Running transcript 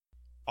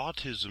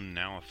Autism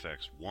now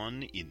affects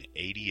 1 in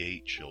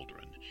 88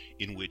 children,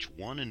 in which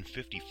 1 in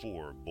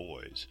 54 are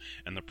boys,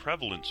 and the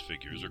prevalence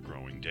figures are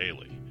growing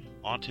daily.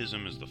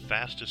 Autism is the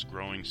fastest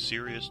growing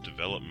serious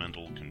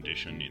developmental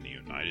condition in the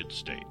United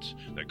States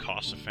that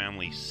costs a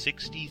family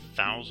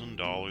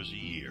 $60,000 a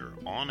year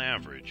on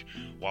average,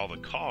 while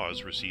the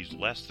cause receives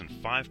less than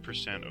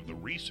 5% of the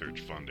research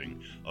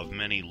funding of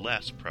many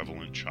less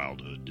prevalent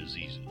childhood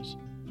diseases.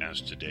 As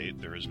to date,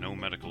 there is no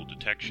medical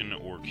detection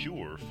or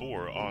cure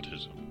for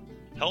autism.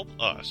 Help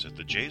us at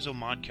the JZO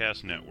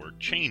Modcast Network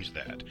change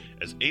that,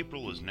 as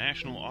April is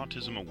National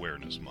Autism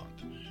Awareness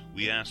Month.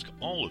 We ask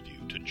all of you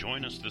to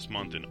join us this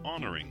month in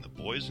honoring the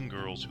boys and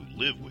girls who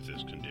live with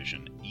this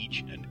condition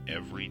each and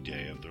every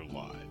day of their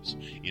lives,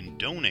 in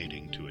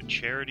donating to a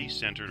charity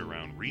centered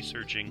around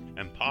researching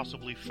and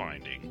possibly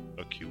finding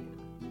a cure.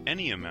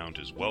 Any amount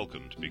is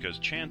welcomed because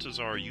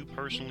chances are you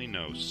personally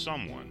know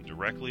someone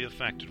directly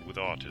affected with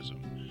autism.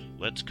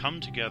 Let's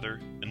come together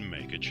and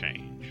make a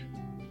change.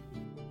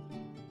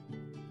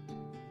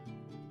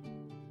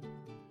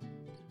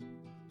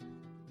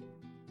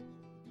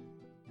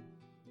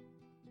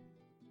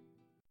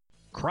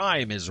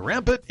 Crime is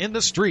rampant in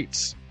the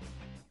streets.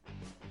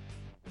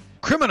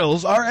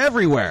 Criminals are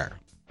everywhere.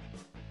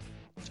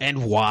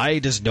 And why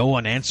does no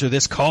one answer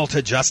this call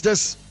to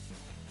justice?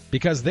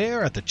 Because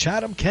they're at the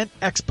Chatham-Kent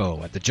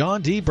Expo at the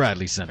John D.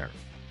 Bradley Center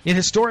in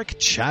historic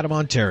Chatham,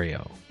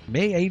 Ontario,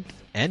 May 8th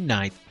and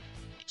 9th.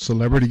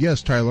 Celebrity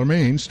guest Tyler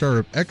Mane, star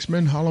of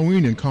X-Men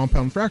Halloween and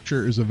Compound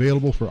Fracture, is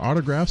available for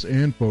autographs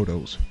and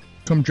photos.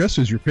 Come dress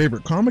as your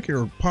favorite comic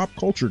or pop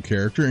culture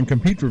character and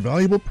compete for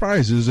valuable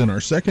prizes in our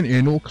second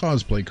annual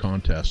cosplay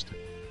contest.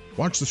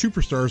 Watch the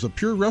superstars of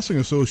Pure Wrestling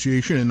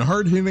Association in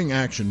hard-hitting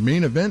action.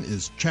 Main event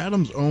is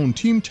Chatham's own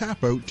Team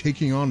Tap-Out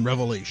taking on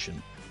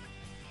Revelation.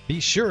 Be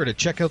sure to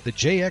check out the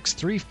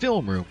JX3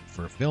 Film Room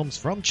for films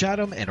from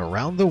Chatham and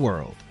around the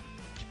world.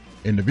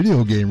 And the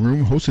Video Game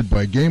Room, hosted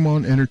by Game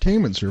On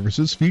Entertainment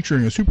Services,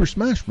 featuring a Super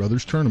Smash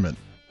Bros. Tournament.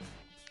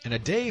 And a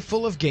day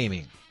full of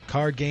gaming,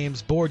 card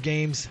games, board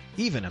games,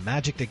 even a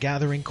Magic the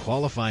Gathering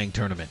qualifying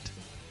tournament.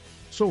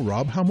 So,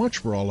 Rob, how much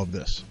for all of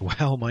this?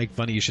 Well, Mike,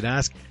 funny you should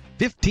ask.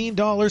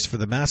 $15 for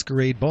the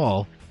Masquerade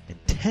Ball, and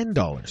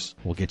 $10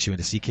 will get you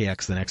into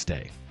CKX the next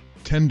day.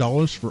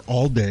 $10 for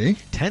all day?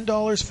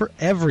 $10 for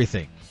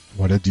everything.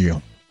 What a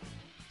deal.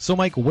 So,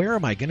 Mike, where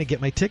am I going to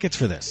get my tickets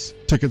for this?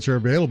 Tickets are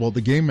available at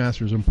the Game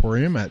Masters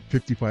Emporium at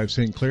 55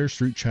 St. Clair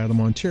Street, Chatham,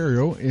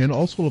 Ontario, and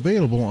also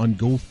available on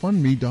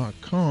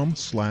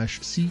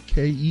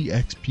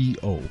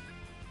GoFundMe.com/CKEXPO.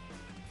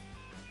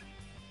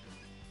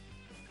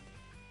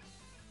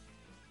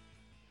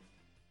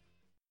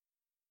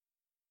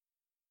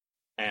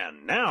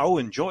 And now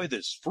enjoy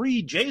this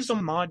free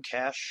JZO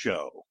Modcast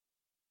show.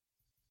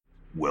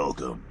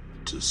 Welcome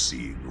to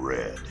Seeing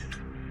Red.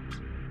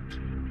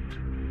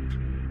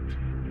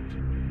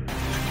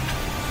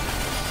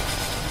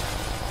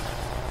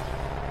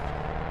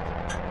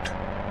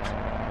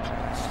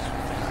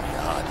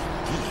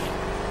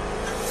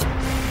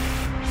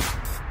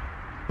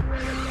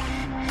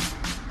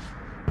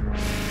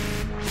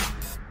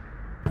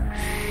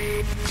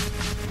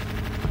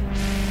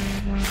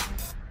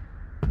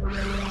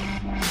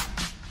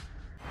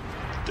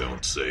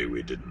 Don't say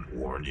we didn't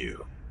warn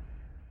you.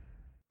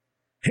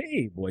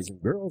 Hey, boys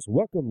and girls,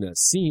 welcome to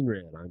Seeing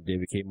Red. I'm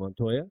David K.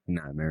 Montoya. And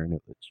I'm Aaron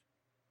Illich.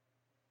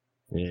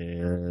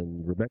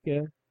 And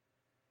Rebecca.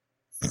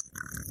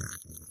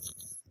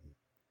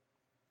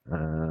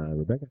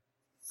 Rebecca.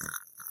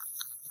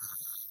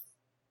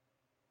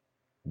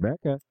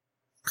 Rebecca.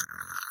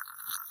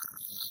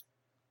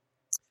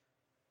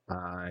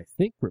 I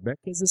think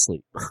Rebecca's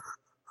asleep.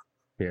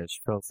 Yeah,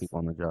 she fell asleep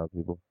on the job,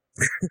 people.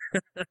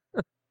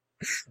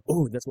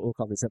 Oh, that's what we'll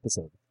call this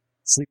episode.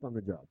 Sleep on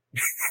the job.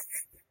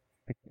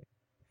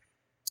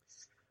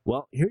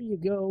 Well, here you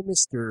go,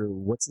 Mr.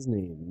 What's his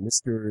name?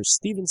 Mr.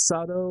 Steven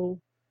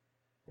Sato.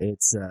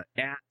 It's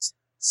at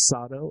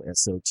Sato,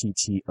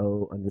 SOTTO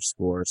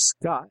 _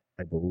 Scott,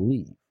 I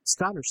believe.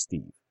 Scott or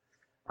Steve.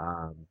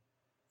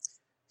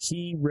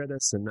 He read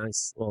us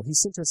he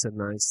sent us a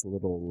nice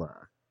little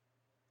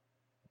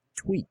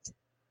tweet.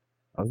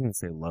 I was going to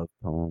say love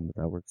poem, but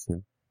that works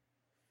too.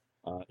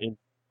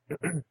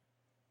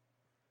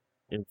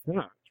 In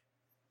fact,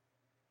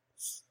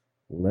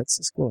 let's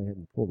just go ahead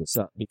and pull this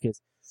up,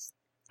 because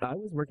I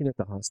was working at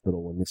the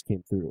hospital when this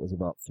came through. It was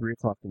about 3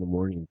 o'clock in the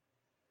morning,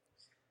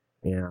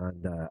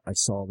 and I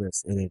saw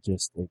this, and it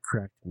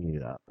cracked me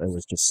up. It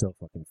was just so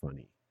fucking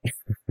funny.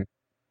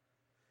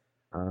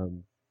 I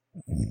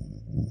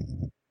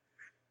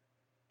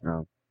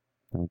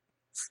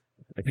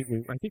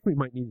think we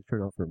might need to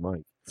turn off her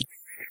mic.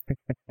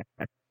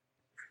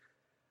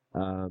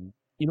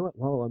 You know what?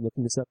 While I'm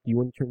looking this up, do you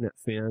want to turn that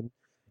fan?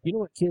 You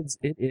know what, kids?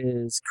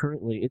 It's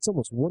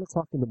almost 1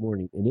 o'clock in the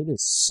morning, and it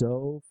is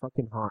so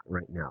fucking hot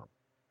right now.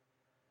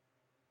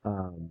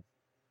 I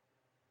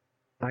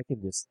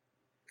can just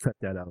cut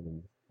that out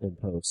and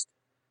post.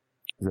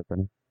 Is that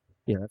better?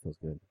 Yeah, that feels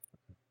good.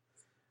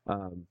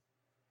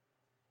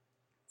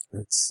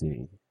 Let's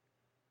see.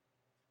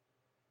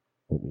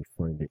 Let me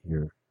find it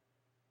here.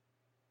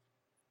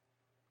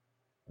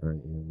 I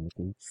am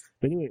looking.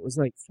 But anyway, it was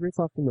like 3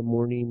 o'clock in the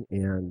morning,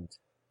 and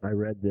I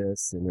read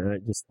this, and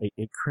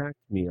it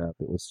cracked me up.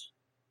 It was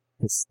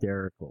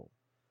hysterical.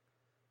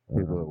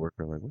 People at work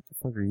are like, what the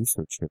fuck are you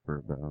so chipper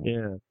about?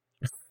 Yeah.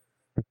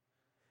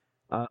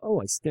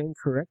 I stand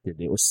corrected.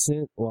 It was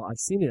sent, well, I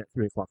seen it at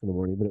 3 o'clock in the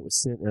morning, but it was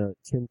sent at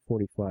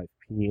 10:45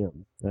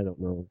 p.m. I don't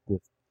know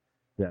if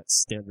that's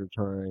standard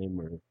time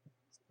or...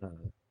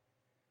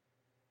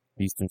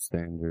 Eastern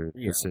Standard,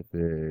 Yeah.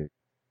 Pacific,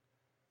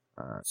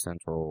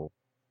 Central,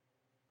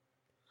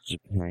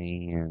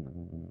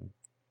 Japan.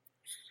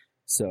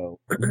 So,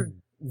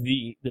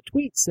 the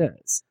tweet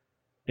says,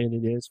 and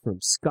it is from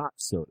Scott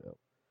Soto,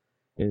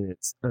 and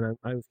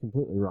I was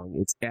completely wrong.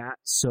 It's at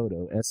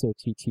Soto,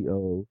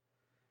 Sotto,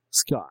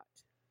 Scott,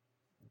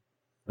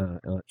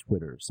 on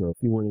Twitter. So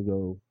if you want to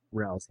go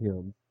rouse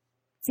him,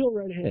 feel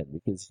right ahead,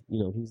 because,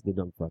 he's the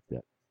dumb fuck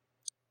that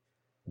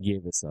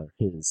gave us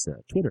his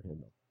Twitter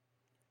handle.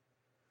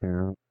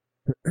 Yeah.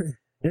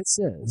 It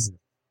says,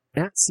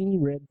 at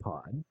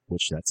CRedPod,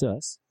 which that's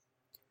us,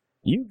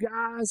 you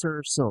guys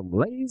are some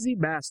lazy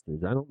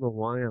bastards. I don't know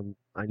why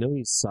I know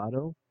he's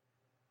Sato,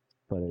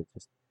 but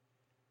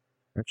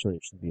actually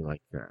it should be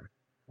like,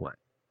 what?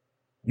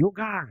 You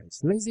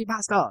guys, lazy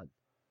bastard.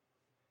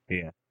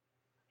 Yeah.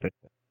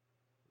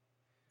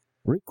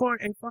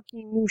 Record a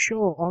fucking new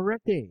show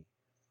already.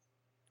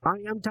 I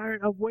am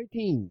tired of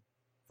waiting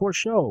for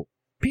show.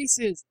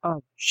 Pieces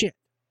of shit.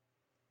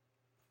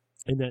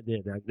 And that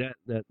did.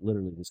 That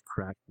literally just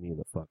cracked me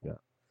the fuck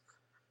up.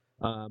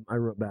 I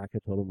wrote back. I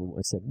told him,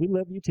 I said, we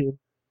love you too.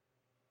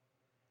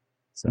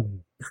 So.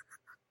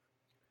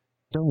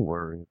 Don't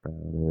worry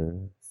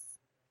about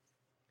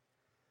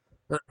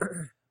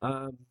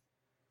it.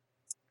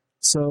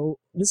 So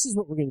this is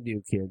what we're going to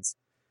do, kids.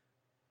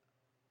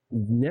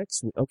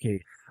 Next week,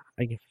 okay,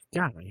 I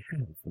have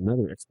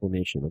another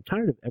explanation. I'm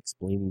tired of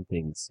explaining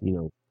things,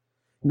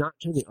 not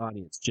to the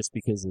audience, just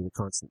because of the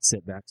constant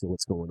setbacks of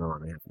what's going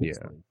on. I have to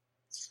explain.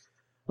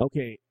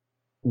 Okay,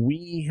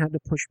 we had to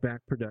push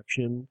back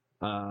production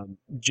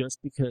just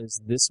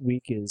because this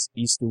week is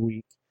Easter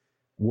week.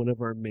 One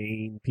of our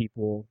main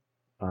people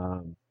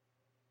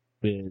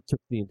took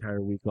the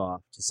entire week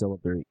off to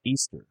celebrate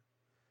Easter.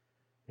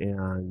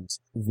 And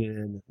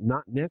then,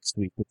 not next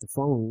week, but the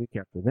following week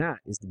after that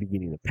is the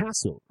beginning of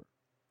Passover.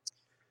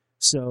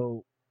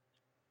 So,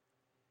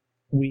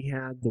 we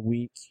had the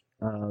week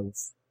of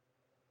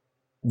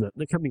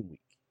the coming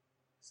week.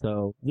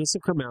 So, this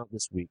will come out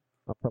this week.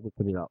 I'll probably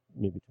put it out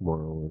maybe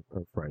tomorrow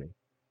or Friday.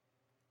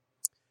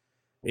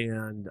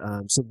 And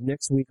so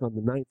next week on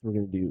the 9th,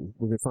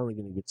 we're finally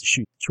going to get to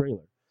shoot the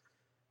trailer.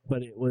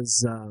 But it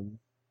was,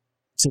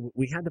 so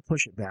we had to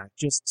push it back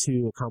just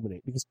to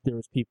accommodate, because there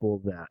was people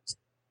that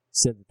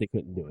said that they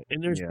couldn't do it.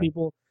 And there's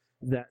people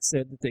that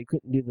said that they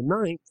couldn't do the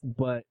 9th,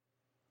 but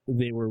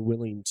they were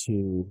willing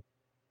to,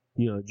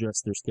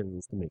 adjust their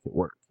schedules to make it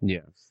work. Yeah.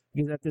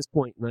 Because at this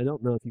point, and I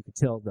don't know if you could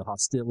tell the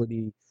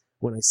hostility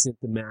when I sent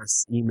the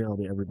mass email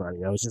to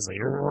everybody, I was just like,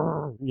 I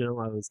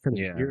was kind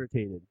of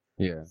irritated.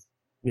 Yeah.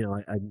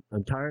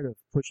 I'm tired of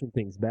pushing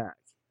things back.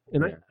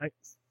 And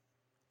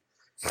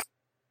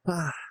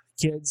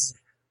kids,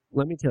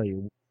 let me tell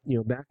you,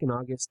 back in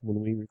August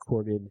when we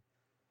recorded,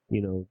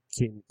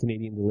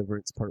 Canadian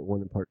Deliverance Part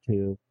 1 and Part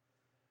 2,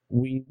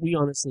 we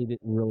honestly didn't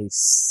really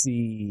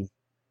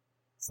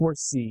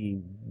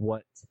foresee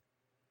what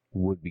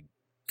would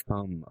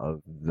become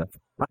of the...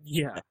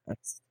 Yeah.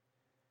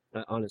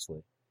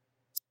 Honestly.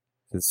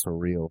 It's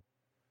surreal.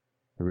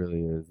 It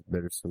really is.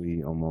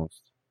 Bittersweet,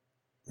 almost.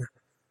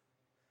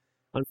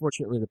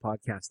 Unfortunately, the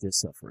podcast is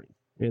suffering.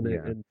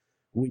 And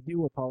we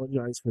do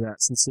apologize for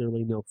that.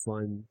 Sincerely, no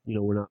fun.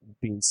 We're not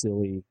being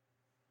silly.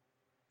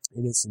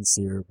 It is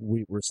sincere.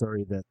 We're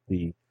sorry that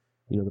the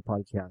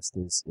podcast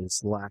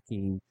is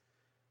lacking.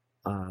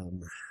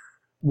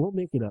 We'll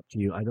make it up to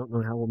you. I don't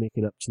know how we'll make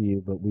it up to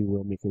you, but we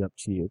will make it up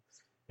to you.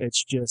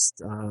 It's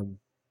just,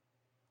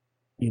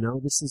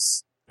 this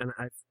is, and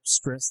I've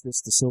stressed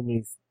this to so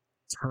many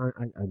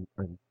times.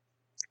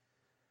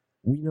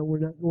 We know we're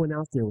not going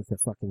out there with a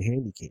fucking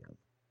handy cam.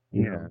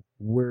 You know,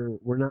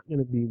 we're not going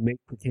to be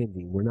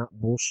pretending. We're not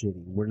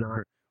bullshitting. We're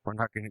not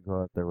going to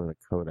go out there with a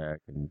Kodak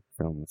and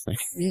film this thing.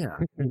 Yeah,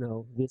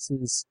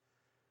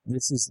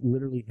 this is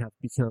literally have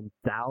become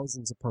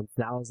thousands upon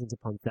thousands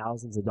upon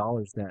thousands of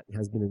dollars that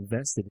has been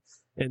invested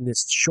in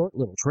this short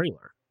little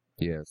trailer.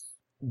 Yes.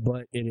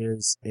 But it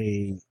is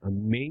a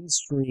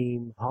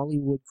mainstream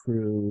Hollywood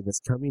crew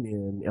that's coming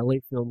in, LA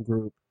Film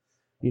Group.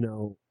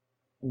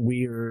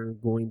 We're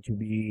going to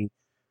be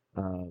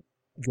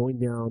going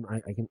down.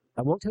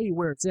 I won't tell you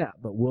where it's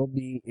at, but we'll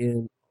be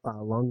in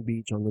Long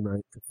Beach on the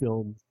 9th to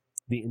film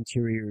the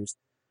interiors.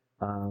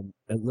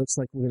 It looks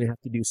like we're going to have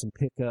to do some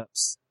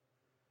pickups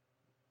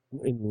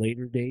in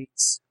later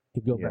dates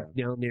to go back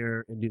down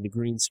there and do the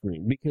green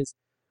screen. Because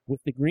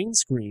with the green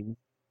screen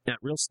at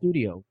Real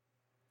Studio,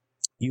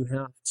 you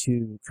have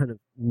to kind of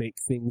make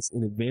things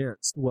in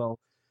advance. Well,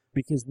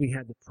 because we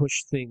had to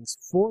push things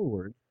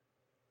forward,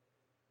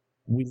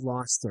 we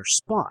lost our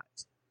spot.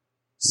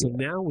 So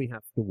now we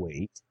have to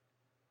wait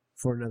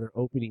for another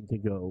opening to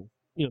go,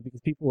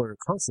 because people are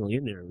constantly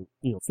in there,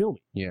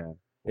 filming. Yeah.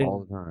 And,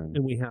 All the time.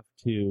 and we have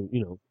to,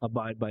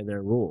 abide by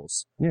their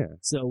rules. Yeah.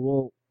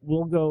 So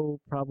we'll go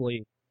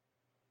probably,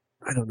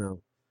 I don't know.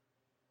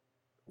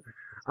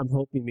 I'm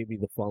hoping maybe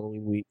the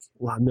following week.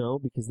 Well, no,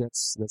 because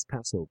that's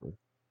Passover.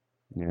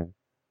 Yeah.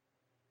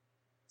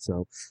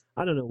 So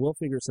I don't know. We'll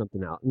figure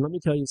something out. And let me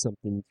tell you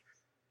something.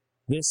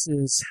 This,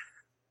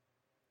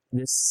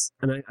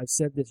 and I've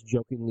said this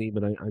jokingly,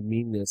 but I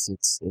mean this.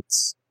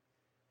 It's.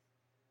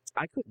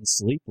 I couldn't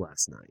sleep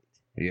last night.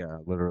 Yeah,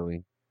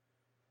 literally.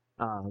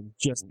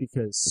 Just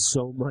because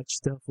so much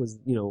stuff was,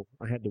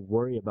 I had to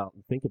worry about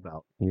and think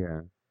about.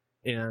 Yeah.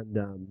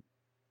 And,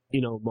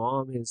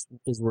 Mom is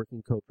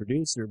working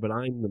co-producer, but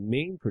I'm the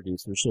main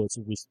producer, so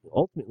it's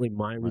ultimately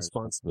my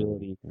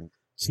responsibility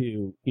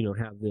to,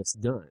 have this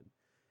done.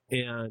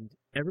 And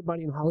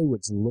everybody in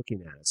Hollywood's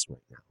looking at us right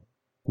now.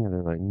 Yeah,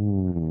 they're like,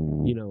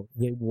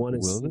 they want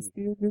to see. Will this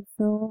be a good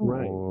film?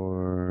 Right.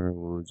 Or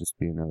will it just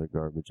be another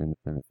garbage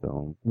independent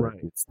film? Right.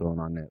 It's thrown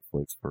on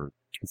Netflix for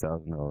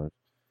 $2,000.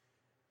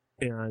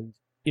 And,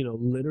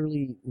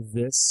 literally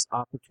this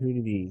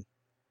opportunity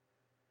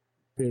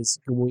is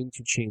going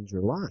to change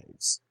your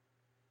lives.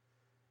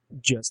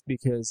 Just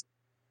because,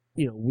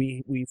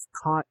 we've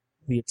caught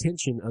the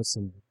attention of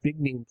some big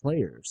name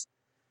players,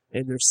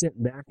 and they're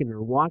sitting back and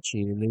they're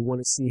watching, and they want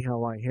to see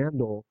how I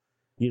handle,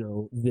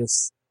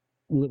 this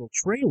little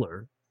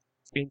trailer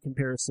in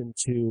comparison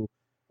to,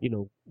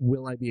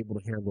 will I be able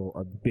to handle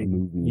a big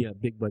movie? Yeah,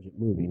 big budget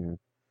movie. Yeah.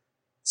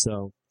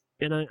 So,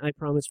 and I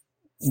promise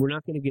we're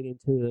not going to get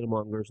into the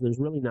mongers. There's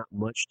really not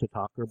much to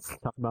talk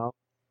about.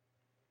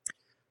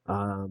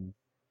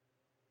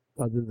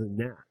 Other than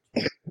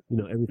that,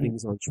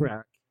 everything's on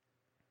track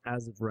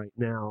as of right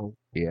now.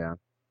 Yeah.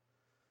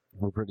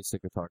 We're pretty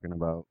sick of talking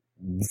about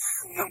the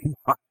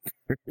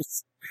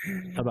mongers.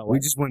 About what? We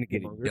just want to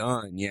get The it mongers?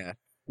 done, yeah.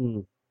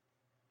 Mm.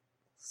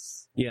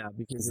 Yeah,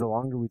 Because because the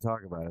longer we talk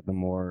about it, the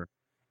more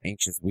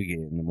anxious we get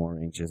and the more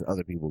anxious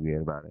other people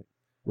get about it.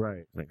 right.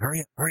 It's like, hurry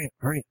up, hurry up,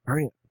 hurry up,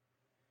 hurry up.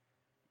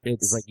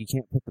 It's like you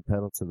can't put the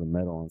pedal to the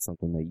metal on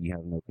something that you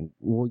have no control.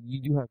 Well,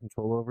 you do have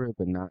control over it,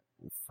 but not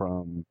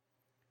from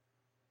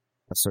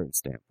a certain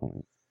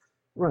standpoint.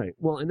 right.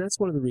 Well, and that's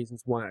one of the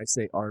reasons why I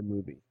say our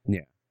movie.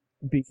 Yeah.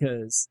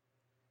 Because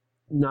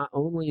not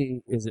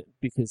only is it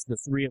because the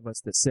three of us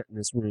that sit in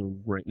this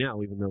room right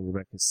now, even though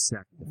Rebecca's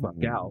sacked the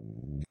fuck out,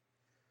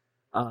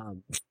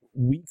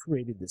 we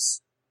created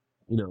this,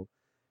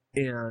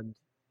 and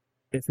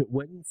if it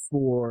wasn't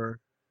for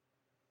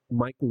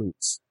Mike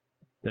Lutz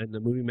and the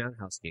movie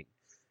Madhouse Gang,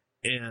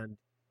 and,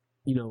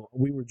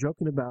 we were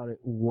joking about it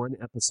one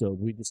episode,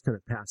 we just kind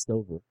of passed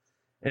over,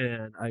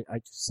 and I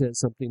just said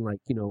something like,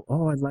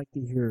 oh, I'd like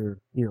to hear,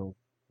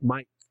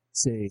 Mike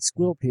say,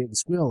 squeal pig,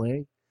 squeal,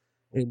 eh?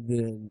 And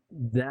then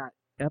that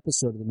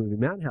episode of the movie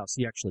Madhouse,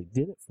 he actually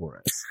did it for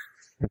us.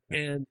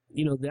 And,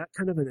 that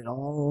kind of, it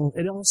all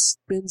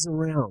spins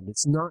around.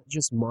 It's not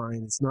just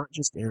mine. It's not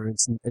just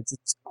Aaron's.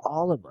 It's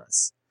all of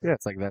us. Yeah,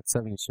 it's like that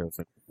 70s show. It's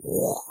like,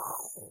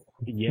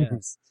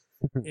 Yes.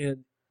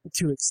 And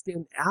to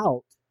extend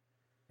out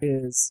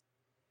is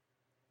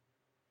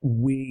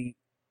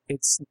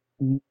it's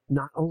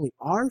not only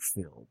our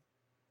film,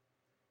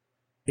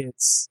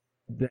 it's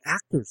the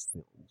actors'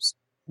 films.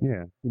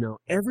 yeah,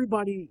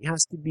 Everybody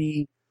has to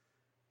be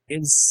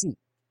in sync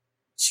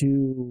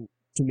to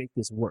make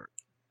this work.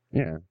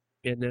 yeah,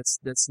 And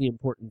that's the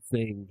important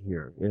thing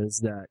here is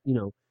that,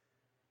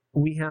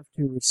 we have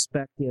to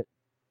respect it.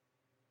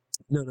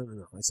 No.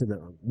 I said that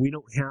wrong. We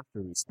don't have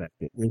to respect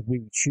it.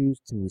 We choose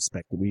to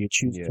respect it. We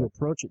choose to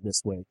approach it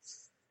this way,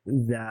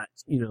 that,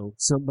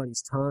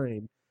 somebody's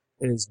time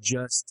is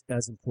just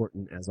as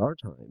important as our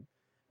time.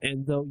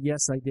 And though,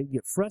 yes, I did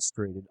get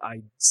frustrated,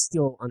 I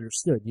still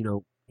understood,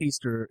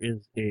 Easter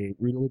is a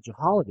religious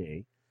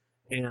holiday,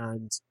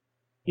 and,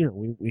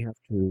 we have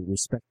to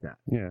respect that.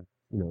 yeah,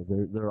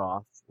 They're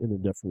off in a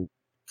different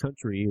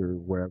country or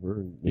wherever,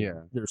 and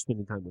Yeah. they're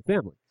spending time with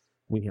family.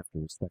 We have to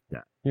respect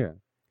that. yeah.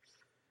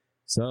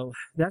 So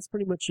that's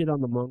pretty much it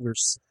on the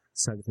mongers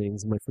side of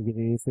things. Am I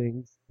forgetting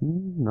anything?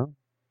 No.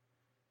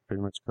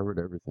 Pretty much covered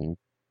everything.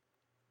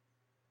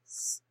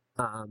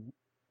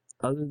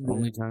 Other than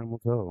Only time will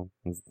tell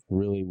is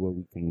really what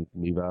we can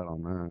leave out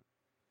on that.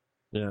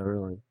 yeah,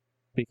 really,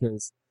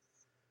 because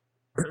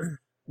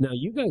now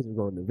you guys are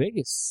going to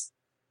Vegas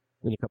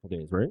in a couple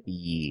days, right?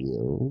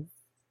 Yeah.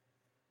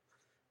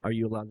 Are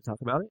you allowed to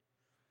talk about it?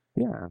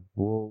 Yeah.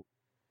 Well,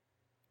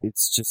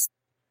 it's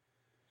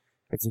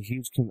a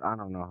huge, I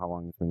don't know how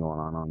long it's been going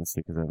on,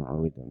 honestly, because I haven't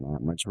really done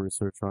that much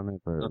research on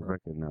it, but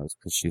Rebecca knows,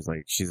 because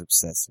she's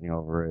obsessing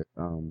over it.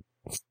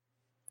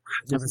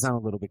 If I sound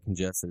a little bit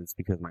congested, it's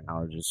because my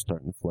allergies are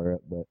starting to flare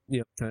up, but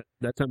Yep,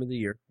 that time of the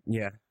year.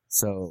 yeah.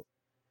 So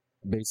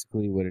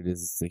basically what it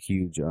is, it's a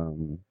huge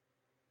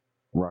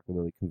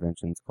rockabilly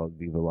convention. It's called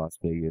Viva Las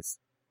Vegas,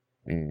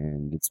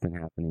 and it's been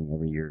happening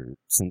every year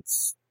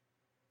since,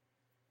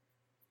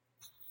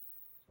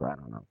 I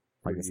don't know,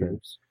 like I said,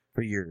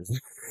 for years.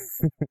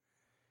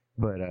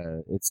 But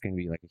it's going to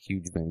be like a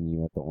huge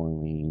venue at the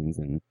Orleans,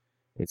 and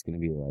It's going to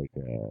be like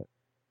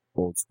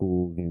old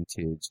school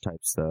vintage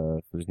type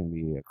stuff. There's going to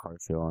be a car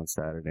show on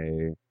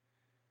Saturday,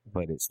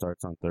 but it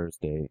starts on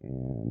Thursday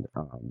and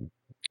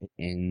it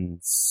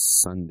ends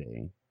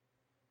Sunday.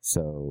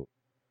 So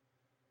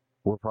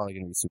we're probably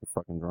going to be super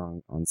fucking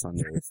drunk on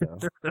Sunday.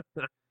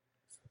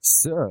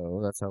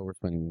 So that's how we're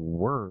spending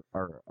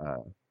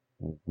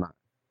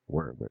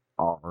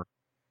our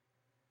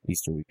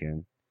Easter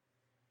weekend.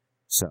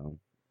 So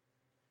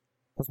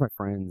plus my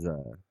friends,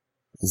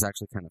 it's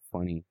actually kind of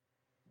funny.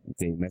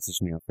 They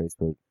messaged me on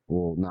Facebook.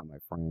 Well, not my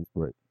friends,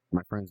 but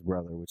my friend's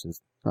brother, which is,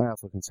 I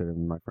also consider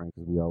him my friend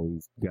because we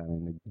always got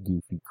into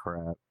goofy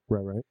crap.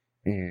 Right.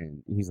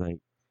 And he's like,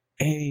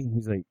 hey,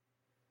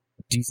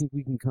 do you think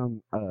we can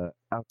come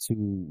out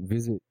to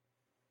visit,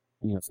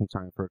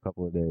 sometime for a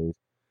couple of days?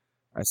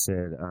 I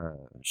said,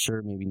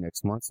 sure, maybe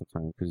next month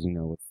sometime, because,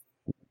 with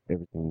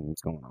everything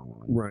that's going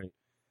on. Right.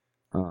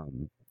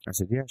 I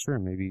said, yeah, sure,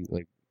 maybe,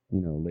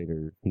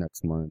 later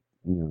next month,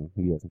 you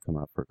guys can come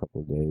out for a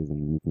couple of days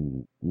and we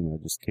can,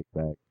 just kick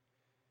back.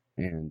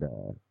 And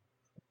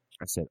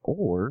I said, if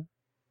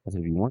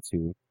you want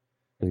to,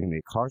 there's going to be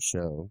a car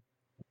show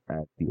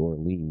at the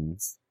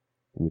Orleans,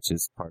 which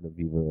is part of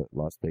Viva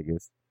Las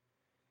Vegas.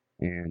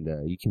 And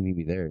you can meet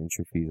me there.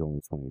 Entry fee is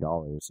only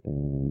 $20,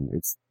 and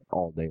it's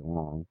all day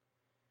long.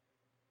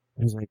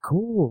 He was like,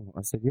 cool.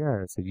 I said,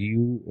 yeah. I said,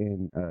 you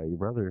and your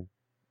brother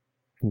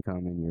can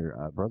come, and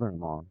your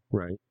brother-in-law.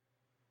 Right.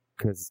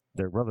 Because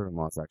their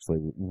brother-in-law is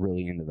actually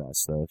really into that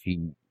stuff.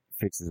 He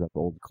fixes up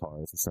old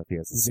cars and stuff. He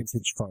has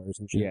vintage cars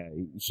and shit. Yeah,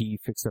 he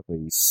fixed up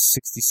a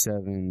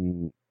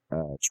 67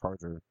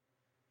 Charger.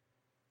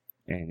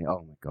 And,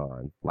 oh my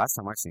God. Last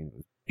time I seen it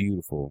was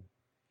beautiful.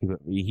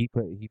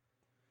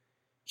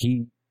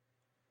 He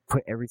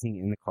put everything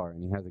in the car,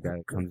 and he has a guy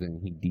that comes in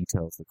and he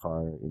details the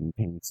car and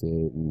paints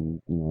it and,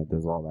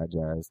 does all that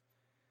jazz.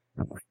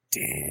 I'm like,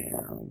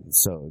 damn.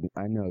 So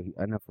I know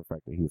for a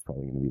fact that he was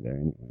probably going to be there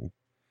anyway.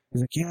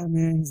 He's like, yeah,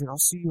 man. He's like, I'll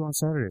see you on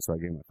Saturday. So I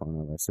gave him my phone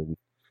number. I said,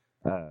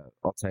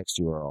 I'll text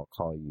you or I'll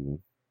call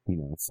you,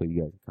 so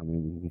you guys can come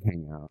in, we can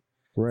hang out.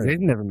 Right. They've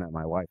never met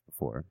my wife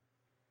before.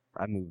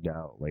 I moved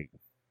out,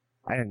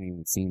 I hadn't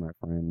even seen my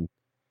friend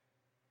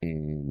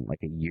in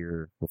a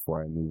year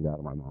before I moved out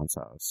of my mom's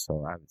house.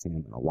 So I haven't seen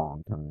him in a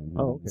long time.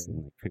 Oh, okay. I've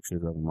seen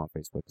pictures of him on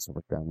Facebook and stuff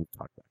like that, and we've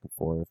talked back and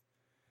forth.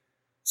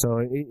 So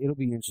it'll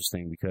be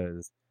interesting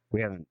because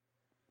we haven't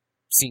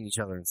seen each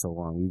other in so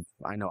long.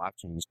 I know I've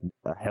changed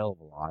a hell of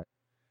a lot,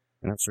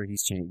 and I'm sure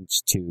he's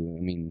changed too.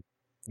 I mean,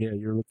 yeah,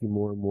 you're looking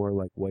more and more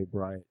like White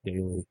Bryant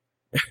daily.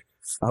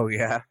 Oh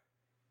yeah,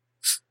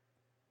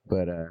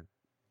 but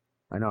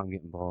I know I'm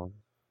getting bald.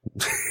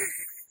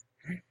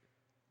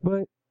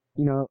 But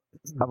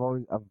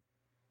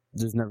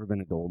there's never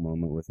been a dull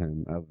moment with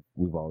him.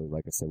 We've always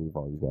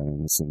gotten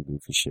into some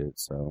goofy shit.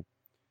 So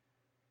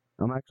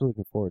I'm actually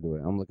looking forward to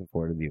it. I'm looking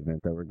forward to the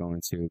event that we're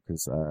going to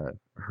because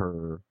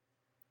her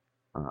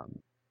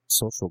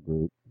social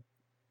group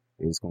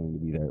is going to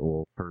be there.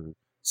 Well, her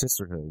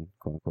sisterhood,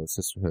 quote unquote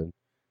sisterhood,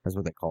 that's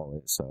what they call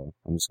it. So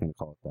I'm just going to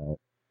call it that.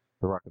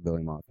 The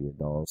Rockabilly Mafia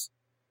dolls.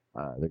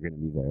 They're going to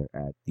be there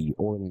at the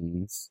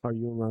Orleans. Are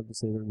you allowed to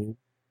say their name?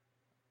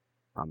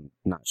 I'm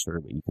not sure,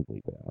 but you can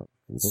bleep it out.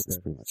 It's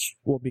pretty much.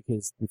 Well,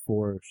 because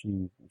before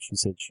she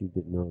said she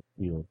didn't know,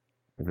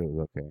 if it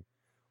was okay.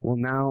 Well,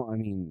 now,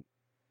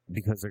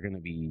 because they're going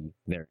to be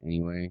there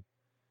anyway,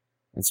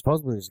 and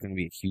supposedly there's going to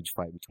be a huge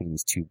fight between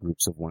these two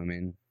groups of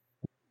women,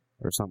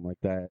 or something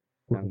like that,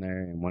 down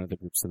there, and one of the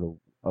groups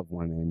of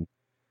women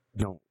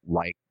don't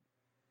like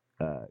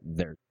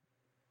their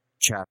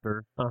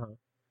chapter. Uh-huh.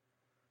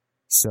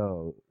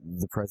 So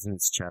the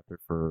president's chapter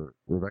for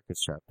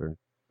Rebecca's chapter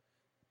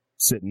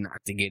said not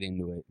to get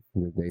into it.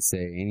 They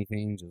say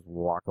anything, just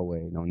walk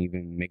away. Don't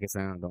even make a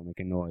sound. Don't make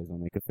a noise.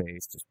 Don't make a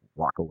face. Just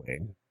walk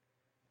away.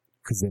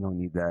 Because they don't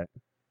need that.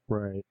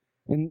 Right.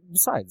 And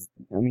besides,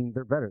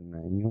 they're better than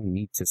that. You don't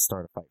need to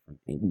start a fight from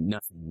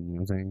nothing. You know what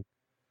I'm saying?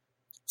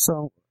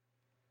 So,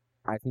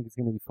 I think it's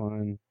going to be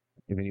fun.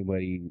 If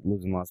anybody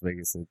lives in Las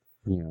Vegas,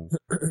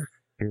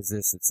 here's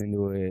this, it's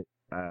into it.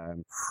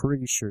 I'm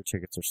pretty sure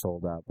tickets are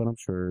sold out, but I'm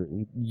sure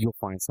you'll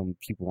find some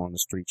people on the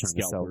street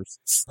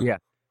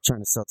trying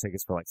to sell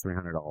tickets for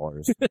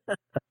 $300.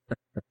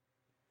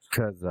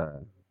 Because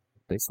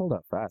they sold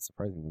out fast,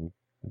 surprisingly.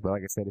 But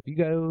like I said, if you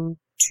go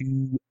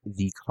to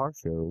the car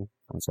show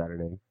on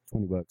Saturday,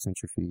 $20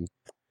 entry fee,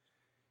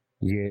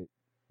 you get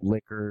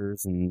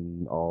liquors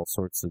and all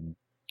sorts of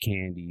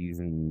candies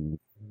and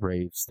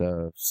rave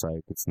stuff.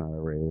 Psych, it's not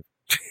a rave.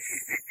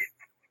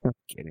 I'm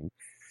kidding.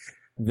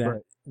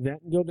 That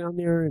go down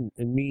there and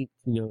meet,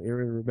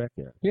 Aaron and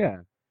Rebecca.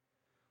 Yeah.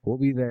 We'll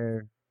be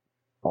there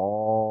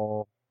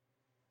all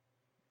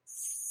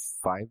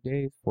 5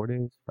 days, 4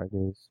 days, 5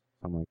 days,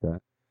 something like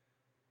that.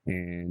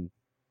 And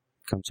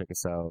come check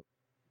us out.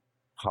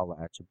 Holla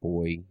at your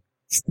boy.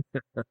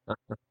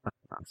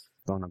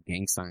 Throwing up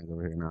gang signs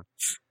over here now.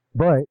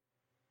 But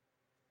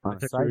I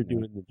thought you were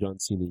doing the John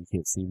Cena, you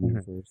can't see me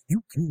first.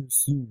 You can't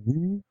see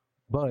me.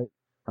 But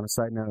on a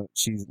side note,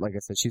 she's, like I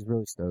said, she's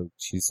really stoked.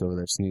 She's over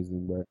there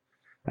snoozing, but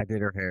I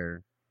did her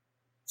hair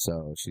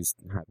So she's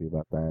happy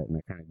about that, and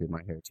I kind of did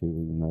my hair too,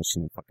 even though she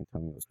didn't fucking tell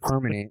me it was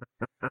permanent.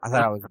 I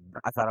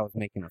thought I was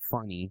making it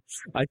funny.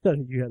 I thought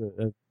you had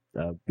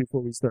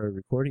before we started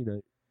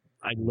recording,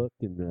 I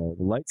looked and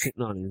the light's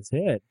hitting on his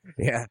head.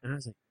 Yeah. And I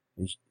was like,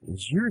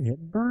 is your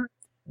head burnt?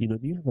 Do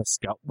you have a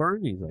scalp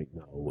burn? He's like,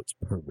 no, it's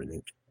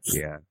permanent.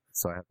 Yeah.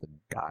 So I have to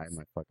dye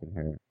my fucking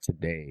hair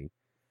today,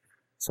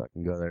 so I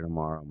can go there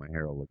tomorrow. My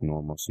hair will look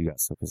normal. So you got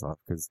to piss off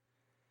because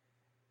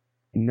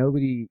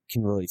nobody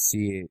can really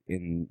see it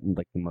in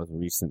like the most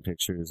recent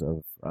pictures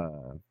of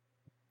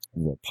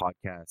the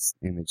podcast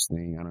image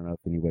thing. I don't know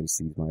if anybody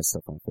sees my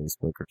stuff on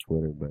Facebook or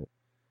Twitter, but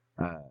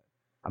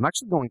I'm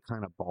actually going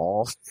kind of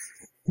bald.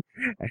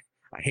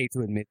 I hate to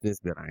admit this,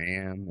 but I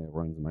am. It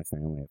runs in my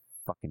family. I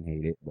fucking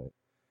hate it, but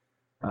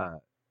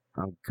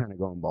I'm kind of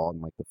going bald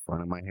in like the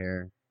front of my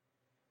hair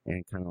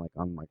and kind of like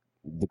on like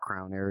the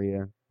crown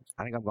area.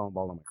 I think I'm going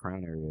bald on my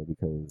crown area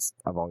because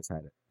I've always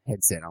had a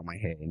headset on my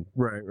head.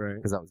 Right.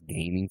 Because I was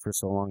gaming for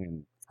so long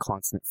and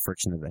constant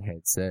friction of the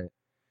headset.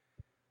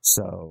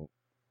 So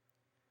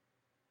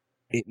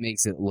it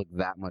makes it look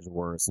that much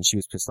worse. And she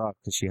was pissed off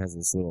because she has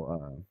this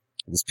little,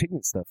 this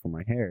pigment stuff for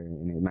my hair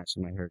and it matches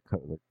my hair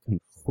color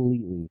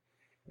completely.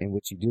 And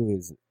what you do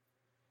is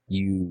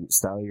you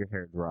style your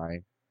hair dry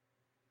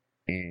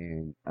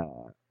and,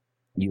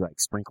 you like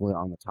sprinkle it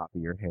on the top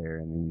of your hair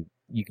and then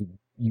you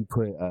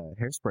put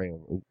hairspray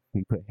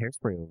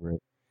over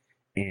it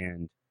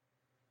and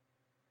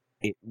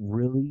it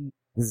really,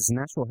 this is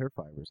natural hair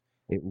fibers.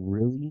 It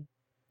really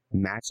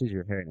matches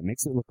your hair and it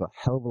makes it look a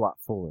hell of a lot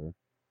fuller.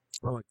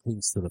 Oh, it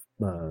clings to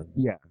the,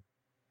 yeah.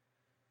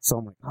 So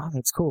I'm like, oh,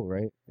 that's cool,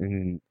 right? And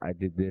then I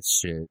did this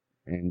shit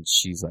and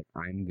she's like,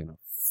 I'm gonna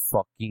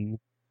fucking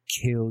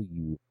kill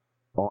you.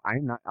 Oh,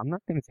 I'm not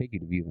gonna take you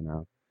to Viva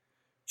now.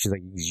 She's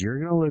like, you're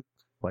gonna look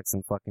like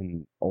some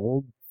fucking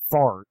old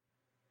fart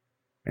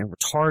and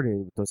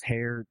retarded with those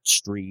hair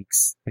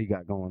streaks that you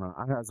got going on.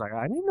 I was like,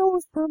 I didn't know it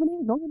was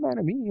permanent. Don't get mad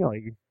at me.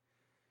 Like,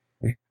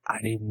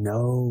 I didn't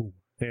know.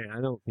 hey,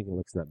 I don't think it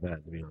looks that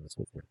bad, to be honest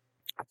with you.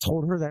 I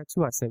told her that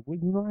too. I said,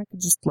 well, I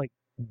could just like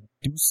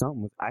do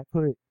something with, I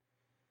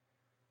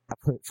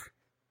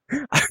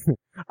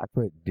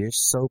put dish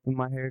soap in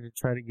my hair to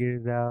try to get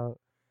it out.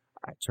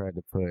 I tried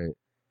to put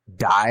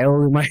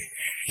Dial in my hair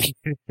to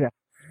get it out.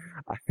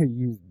 I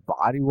used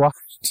body wash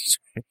to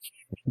try to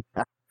get it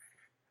out.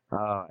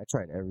 I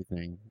tried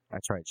everything. I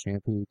tried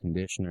shampoo,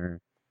 conditioner.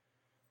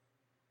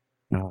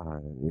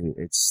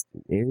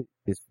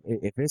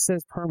 If it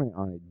says permanent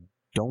on it,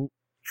 don't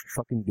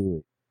fucking do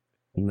it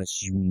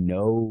unless you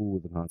know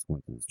the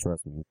consequences.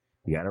 Trust me,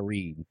 you gotta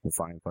read the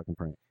fine fucking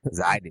print because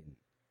I didn't.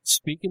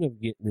 Speaking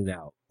of getting it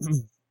out,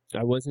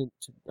 I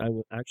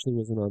actually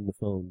wasn't on the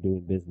phone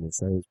doing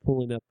business. I was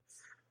pulling up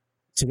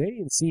today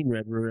in Scene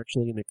Red. We're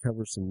actually going to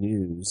cover some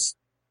news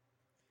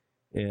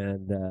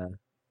and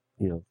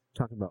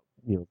talking about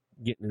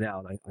getting it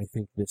out. I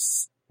think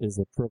this is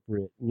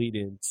appropriate lead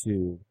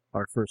into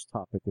our first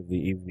topic of the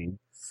evening.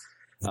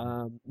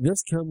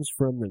 This comes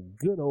from the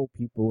good old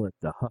people at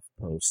the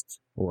HuffPost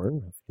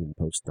or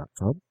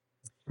HuffPost.com.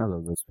 I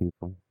love those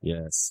people.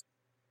 Yes.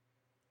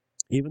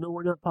 Even though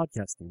we're not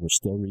podcasting, we're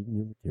still reading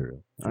your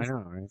material. I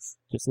know, right?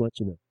 Just to let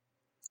you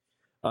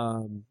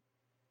know.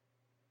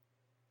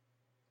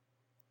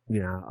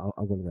 Yeah,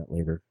 I'll go to that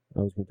later.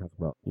 I was going to talk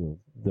about,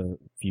 the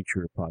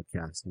future of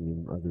podcasting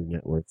and other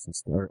networks and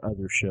stuff, or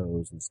other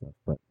shows and stuff,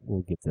 but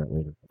we'll get to that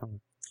later.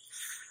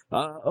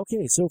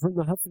 Okay, so from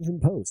the Huffington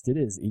Post, it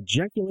is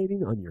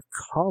ejaculating on your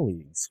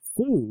colleague's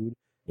food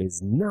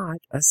is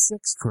not a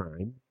sex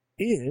crime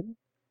in,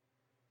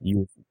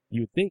 you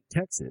would think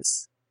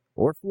Texas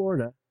or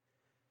Florida,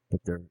 but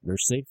they're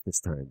safe this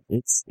time.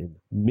 It's in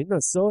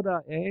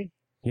Minnesota, eh?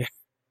 Yeah.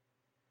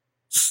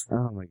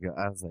 Oh my god,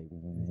 I was like,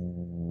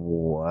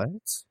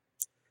 what?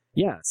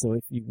 Yeah, so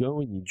if you go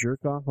and you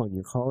jerk off on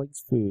your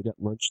colleague's food at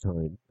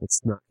lunchtime,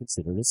 it's not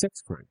considered a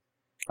sex crime.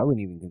 I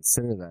wouldn't even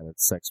consider that a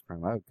sex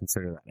crime. I would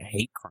consider that a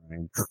hate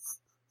crime.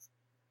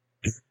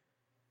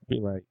 Be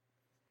like,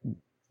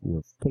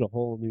 put a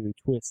whole new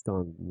twist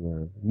on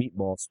the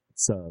meatball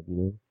sub,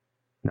 No,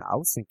 I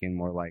was thinking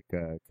more like,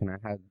 can I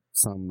have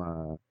some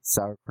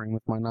sour cream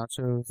with my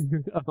nachos?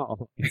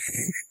 Oh.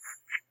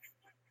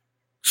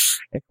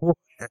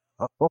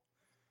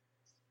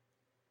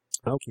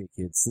 Okay,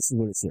 kids, this is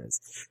what it says.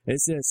 It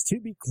says, to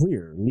be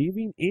clear,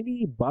 leaving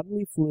any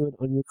bodily fluid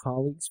on your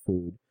colleague's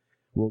food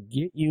will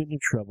get you into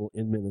trouble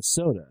in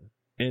Minnesota,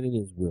 and it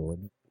is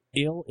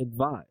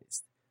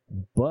ill-advised.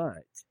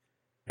 But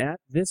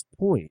at this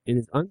point, it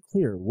is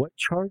unclear what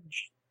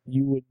charge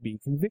you would be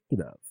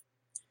convicted of.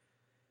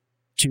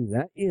 To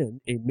that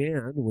end, a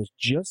man was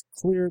just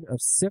cleared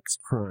of sex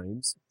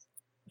crimes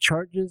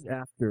charges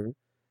after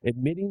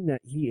admitting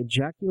that he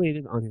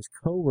ejaculated on his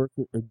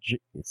co-worker. No,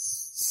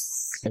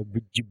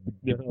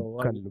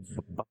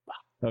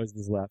 I was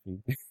just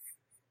laughing.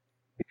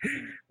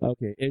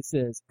 Okay, it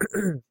says,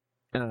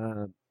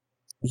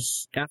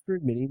 after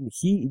admitting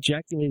he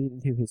ejaculated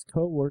into his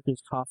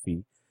co-worker's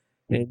coffee,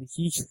 and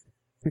he...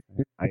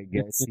 I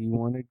guess he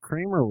wanted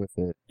creamer with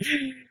it.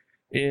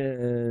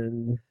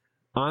 And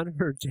on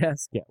her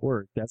desk at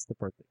work. That's the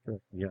part that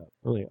cracked me up.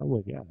 I'm like, oh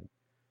my god.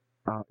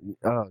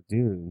 Oh,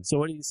 dude. So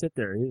when do you sit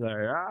there? He's like,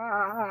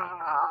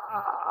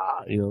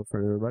 in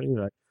front of everybody.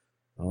 You're like,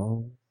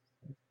 oh.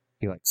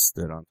 He like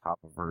stood on top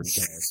of her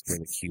desk where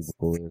the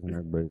cubicle is, and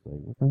everybody's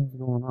like, "What the hell's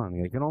going on?"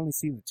 You can only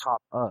see the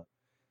top up.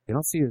 You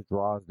don't see his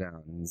drawers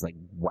down, and he's like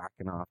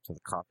whacking off to the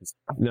coffee.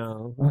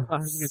 No, I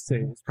was gonna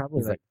say it's probably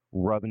He's like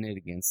rubbing it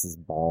against his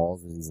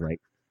balls, and he's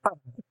like,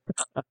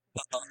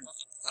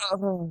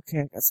 "Oh,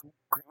 okay, I got some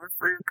creamer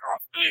for your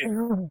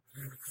coffee."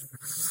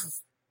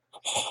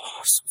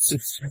 Oh, so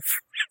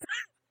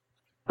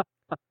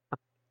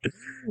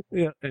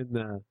yeah,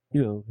 and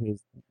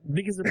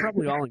because they're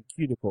probably all in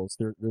cuticles.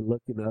 They're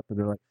looking up and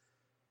they're like,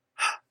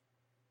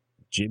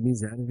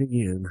 Jimmy's at it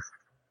again.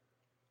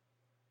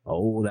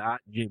 Oh,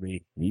 that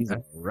Jimmy, he's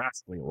a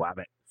rascally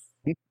wabbit.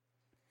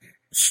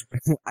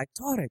 I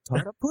thought I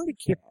taught a pretty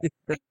cat.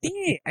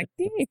 I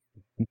did.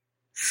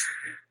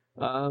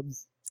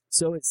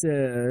 So it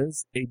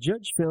says a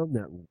judge found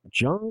that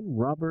John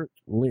Robert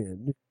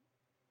Lynn,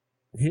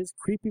 his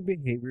creepy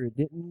behavior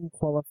didn't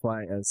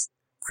qualify as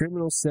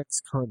criminal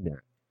sex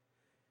conduct.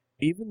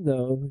 Even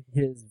though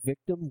his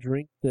victim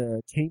drank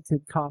the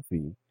tainted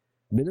coffee,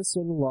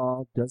 Minnesota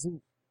law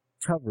doesn't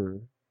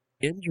cover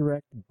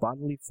indirect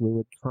bodily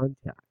fluid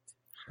contact.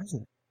 How's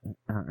it?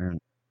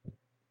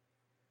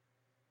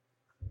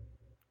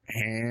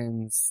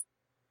 Hands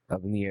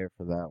up in the air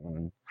for that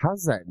one.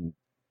 How's that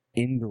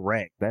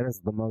indirect? That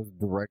is the most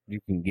direct you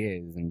can get,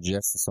 is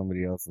ingest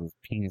somebody else's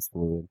penis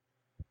fluid.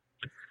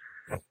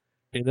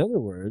 In other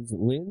words,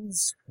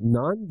 Lynn's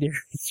non-dairy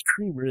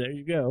creamer, there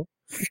you go,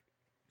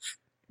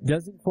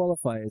 doesn't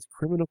qualify as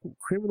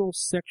criminal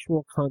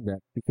sexual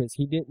conduct because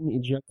he didn't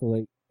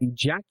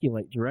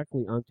ejaculate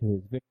directly onto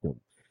his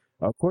victim.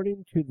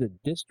 According to the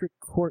district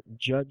court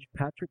judge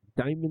Patrick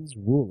Diamond's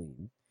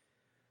ruling,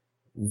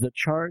 the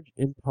charge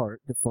in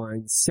part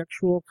defines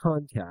sexual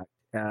contact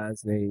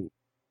as a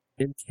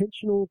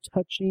intentional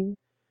touching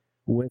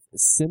with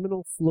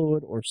seminal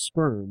fluid or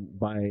sperm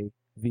by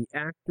the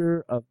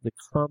actor of the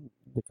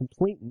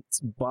complainant's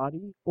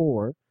body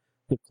or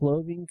the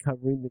clothing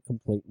covering the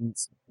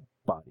complainant's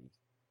body.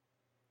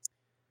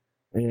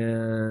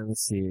 And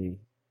let's see.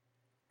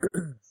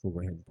 We'll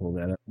go ahead and pull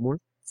that up more.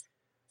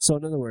 So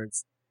in other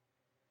words,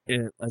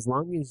 as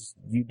long as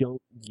you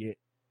don't get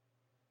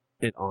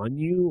it on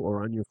you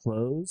or on your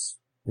clothes,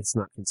 it's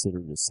not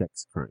considered a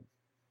sex crime.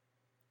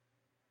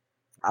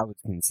 I would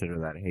consider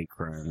that a hate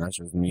crime. That's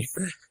just me.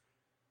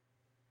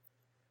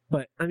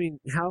 But, I mean,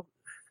 how...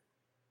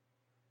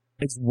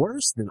 It's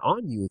worse than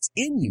on you. It's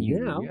in you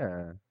now.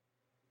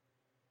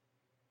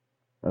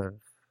 Yeah.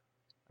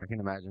 I can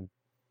imagine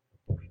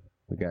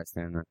the guy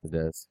standing at the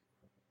desk.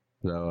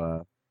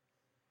 So,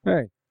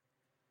 Hey.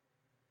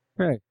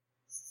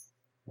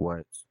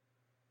 What?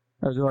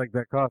 How'd you like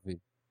that coffee?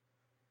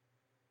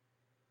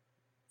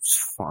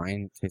 It's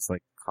fine. It tastes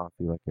like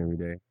coffee like every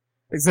day.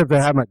 Except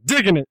I have my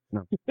dick in it.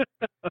 No.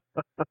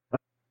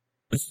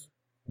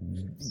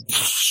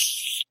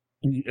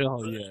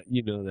 Oh, yeah.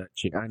 You know that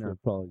chick. I know.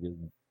 Probably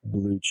get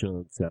blue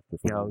chunks after.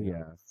 Oh,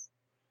 yeah.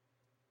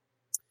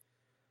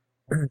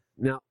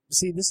 Now,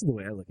 see, this is the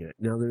way I look at it.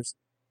 Now,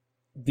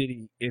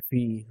 if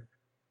he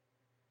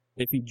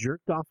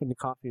jerked off in the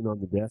coffee and on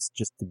the desk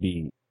just to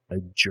be a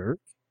jerk?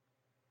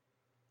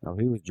 Oh,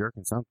 he was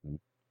jerking something.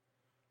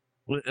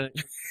 Well, I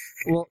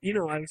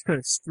was kind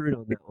of screwed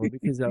on that one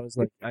because I was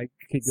like, I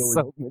could go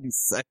so many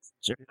sex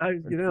jokes. I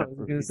was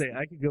going to say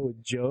I could go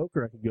with joke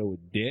or I could go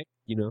with dick,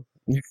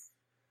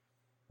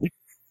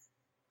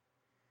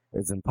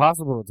 It's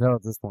impossible to tell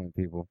at this point,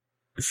 people.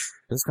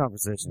 This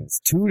conversation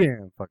is too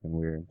damn fucking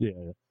weird.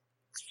 Yeah.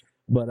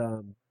 But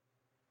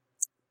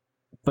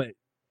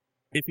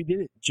if he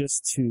did it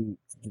just to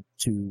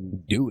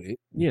Do it.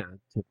 yeah,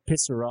 to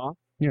piss her off,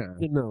 Yeah.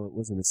 then no, it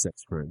wasn't a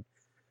sex crime.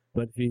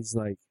 But if he's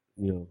like,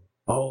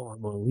 oh,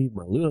 I'm going to leave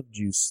my love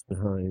juice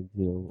behind, I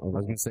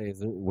was gonna say,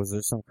 was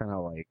there some kind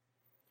of like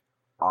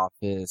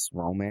office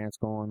romance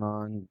going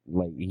on?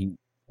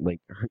 Like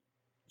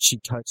she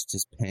touched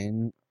his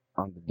pen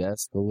on the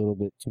desk a little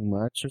bit too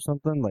much or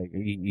something? Like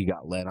he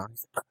got let on.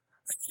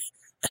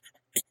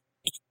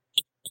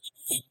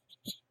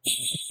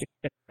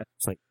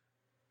 It's like,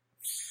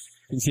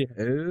 yeah.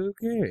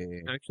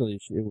 okay. Actually,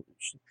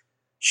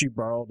 she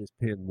borrowed his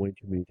pen way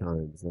too many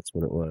times. That's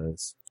what it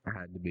was. I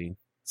had to be.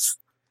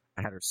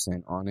 I had her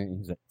scent on it, and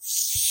he's like,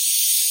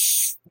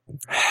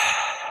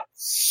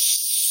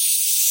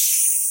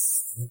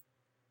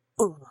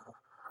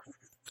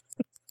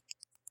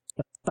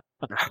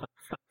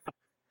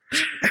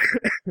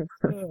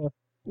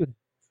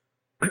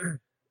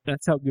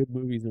 That's how good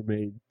movies are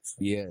made.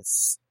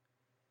 yes.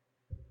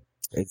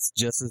 It's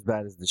just as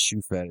bad as the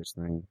shoe fetish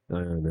thing. I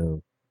don't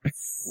know.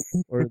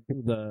 Or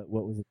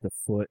what was it? The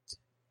foot.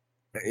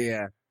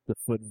 Yeah. The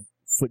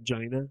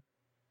footgina.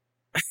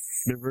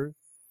 Remember?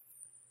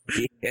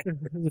 Yeah. It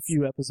was a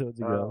few episodes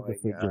ago. Oh my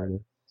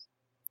the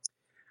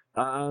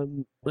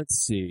footgina. Let's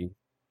see.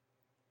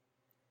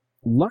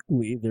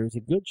 Luckily, there's a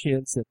good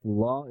chance that the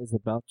law is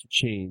about to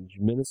change.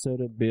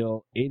 Minnesota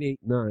Bill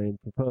 889,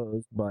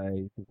 proposed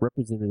by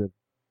Representative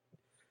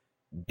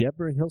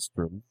Deborah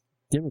Hillstrom,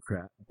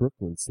 Democrat,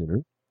 Brooklyn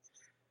Center,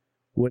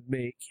 would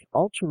make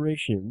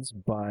alterations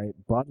by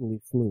bodily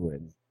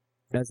fluid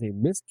as a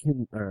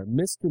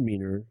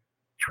misdemeanor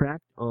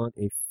tracked on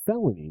a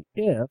felony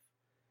if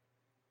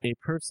a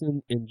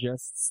person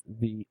ingests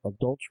the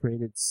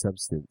adulterated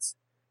substance,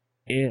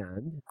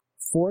 and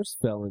force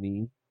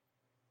felony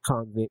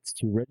convicts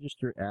to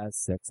register as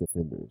sex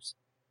offenders.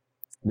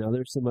 Now,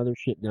 there's some other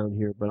shit down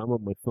here, but I'm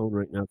on my phone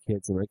right now,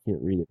 kids, and I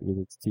can't read it because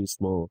it's too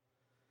small.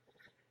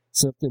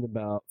 Something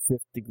about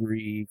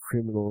fifth-degree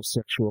criminal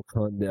sexual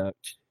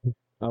conduct.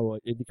 Oh,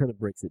 it kind of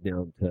breaks it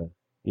down to,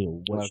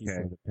 what she's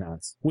going to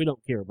pass. We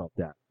don't care about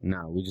that.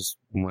 No, we just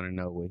want to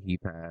know what he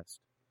passed.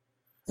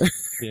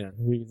 Yeah,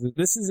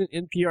 this isn't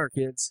NPR,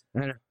 kids.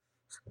 I know.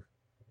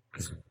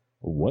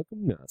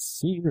 Welcome to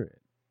Seeing Red.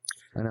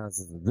 I know,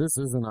 this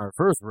isn't our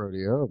first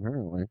rodeo,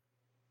 apparently.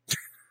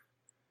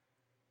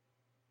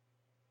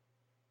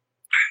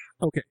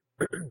 Okay.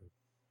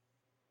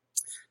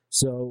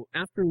 So,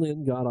 after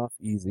Lynn got off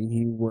easy,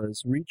 he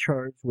was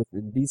recharged with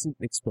indecent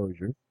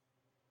exposure,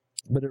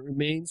 but it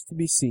remains to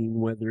be seen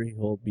whether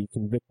he'll be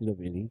convicted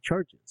of any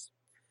charges.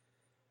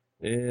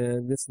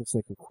 And this looks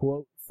like a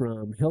quote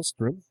from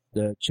Hillstrom,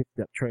 the chick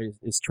that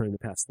is trying to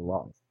pass the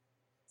law.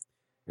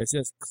 It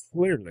says,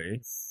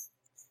 clearly,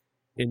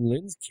 in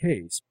Lynn's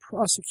case,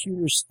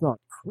 prosecutors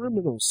thought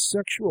criminal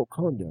sexual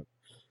conduct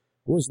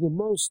was the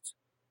most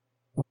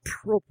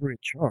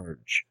appropriate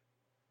charge,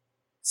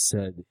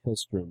 said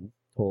Hillstrom,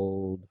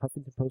 told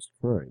Huffington Post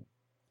Crime.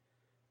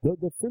 The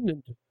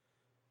defendant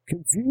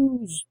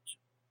confused,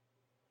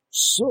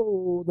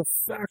 so the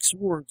facts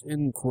weren't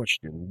in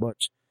question,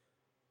 but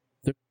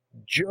the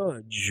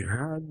judge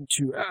had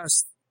to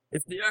ask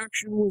if the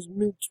action was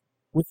met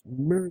with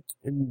merit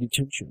in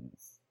detention.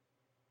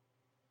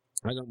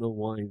 I don't know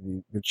why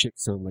the chick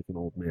sounded like an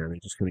old man.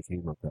 It just kind of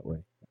came out that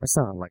way. That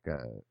sounded like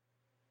a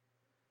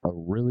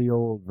really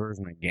old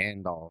version of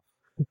Gandalf.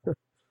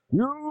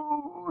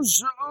 You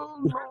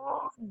shall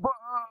not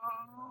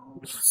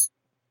pass.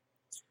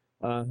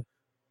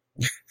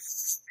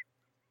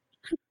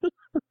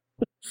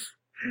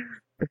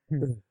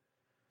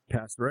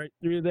 Passed right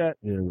through that.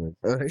 Yeah,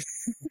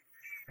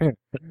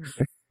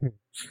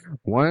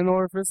 One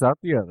orifice out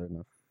the other.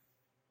 No.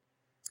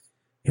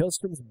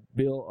 Hillstrom's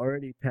bill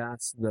already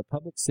passed the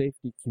public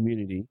safety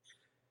community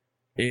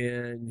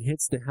and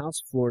hits the House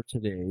floor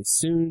today.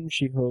 Soon,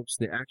 she hopes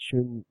the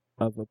action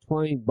of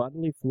applying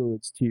bodily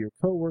fluids to your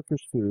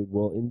coworker's food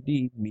will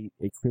indeed meet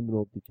a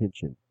criminal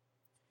detention.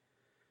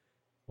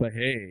 But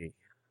hey,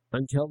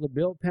 until the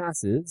bill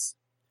passes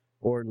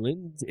or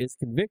Lynn is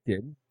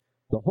convicted,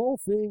 the whole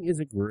thing is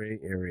a gray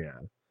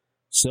area.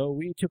 So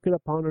we took it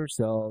upon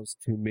ourselves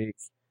to make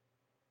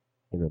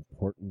an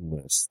important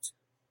list.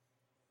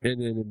 And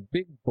in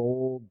big,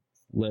 bold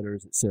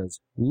letters, it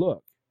says,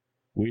 look,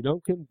 we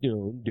don't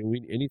condone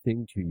doing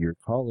anything to your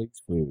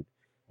colleague's food,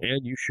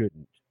 and you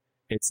shouldn't.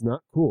 It's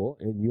not cool,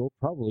 and you'll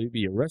probably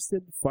be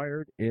arrested,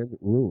 fired, and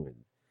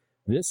ruined.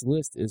 This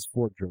list is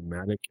for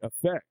dramatic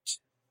effect.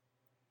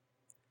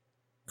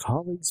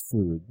 Colleagues'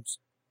 foods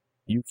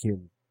you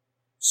can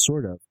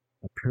sort of,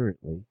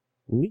 apparently,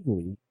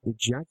 legally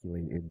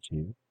ejaculate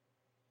into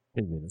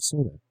in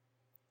Minnesota.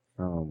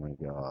 Oh my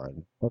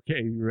God.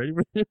 Okay, you ready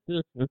for this?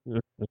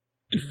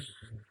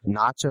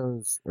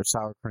 Nachos or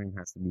sour cream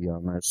has to be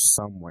on there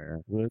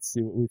somewhere. Let's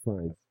see what we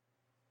find.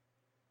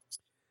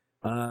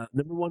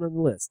 Number one on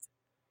the list.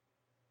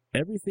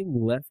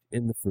 Everything left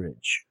in the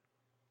fridge.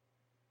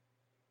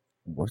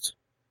 What?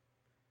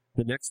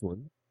 The next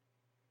one.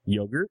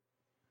 Yogurt.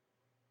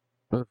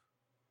 Ugh.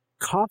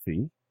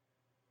 Coffee.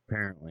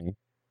 Apparently.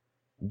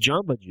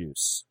 Jamba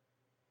Juice.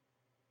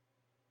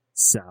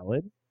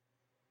 Salad.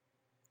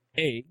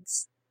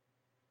 Eggs.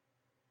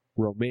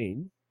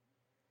 Romaine.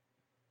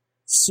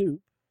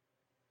 Soup.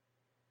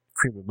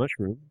 Cream of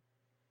mushroom.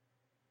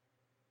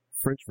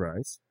 French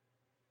fries.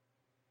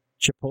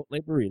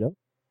 Chipotle burrito.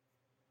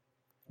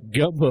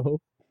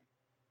 Gumbo.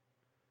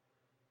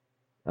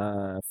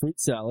 Fruit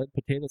salad.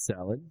 Potato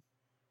salad.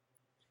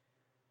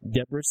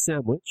 Deborah's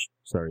sandwich.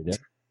 Sorry, Deb.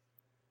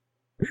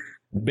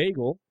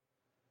 Bagel.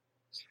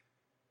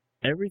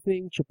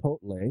 Everything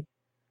Chipotle.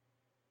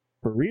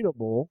 Burrito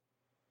bowl.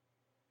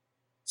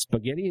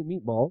 Spaghetti and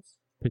meatballs.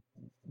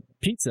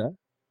 Pizza.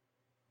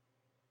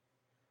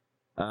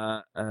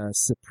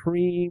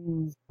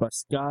 Supreme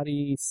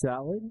biscotti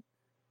salad.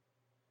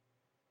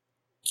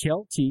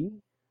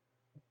 Kelty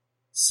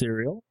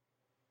cereal.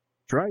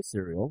 Dry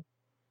cereal.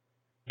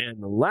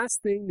 And the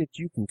last thing that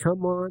you can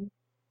come on,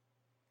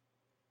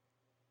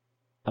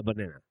 a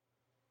banana.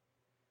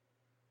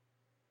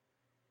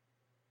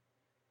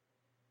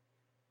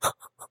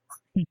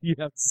 You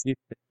have to see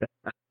that.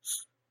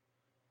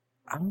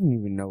 I don't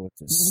even know what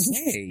to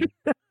say.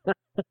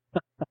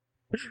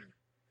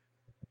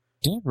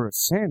 Deborah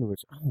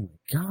sandwich. Oh my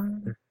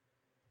God.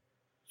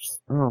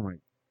 Oh my.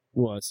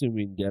 Well,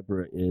 assuming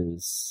Deborah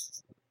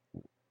is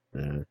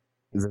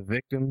the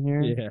victim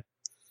here.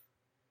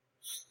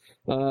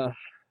 Yeah.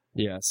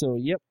 Yeah. So,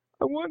 yep.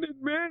 I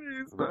wanted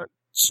mayonnaise, not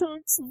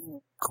chunks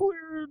of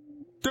clear,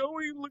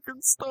 doughy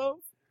looking stuff.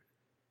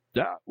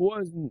 That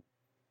wasn't.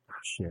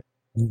 Oh, shit.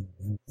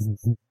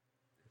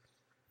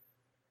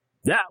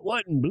 That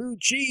wasn't blue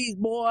cheese,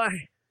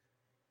 boy.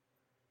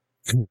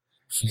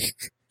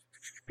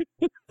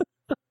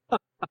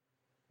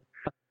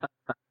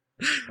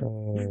 A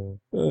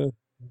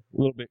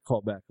little bit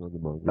call back on the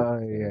mongrel. Oh,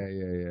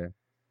 yeah.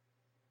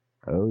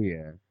 Oh,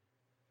 yeah.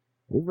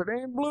 If it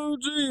ain't blue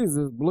cheese,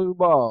 it's blue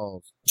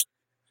balls.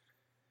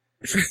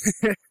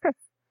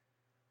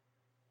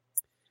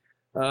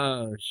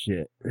 Oh,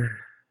 shit.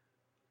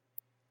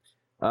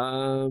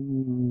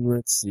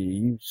 Let's see.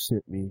 You've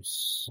sent me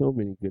so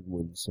many good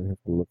ones I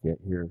have to look at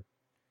here.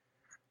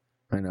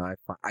 I know.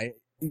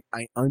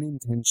 I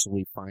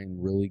unintentionally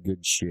find really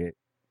good shit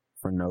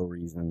for no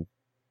reason.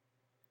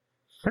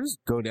 I just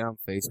go down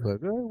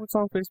Facebook. Oh, what's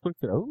on Facebook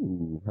today?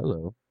 Oh,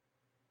 hello.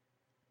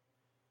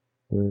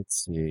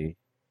 Let's see.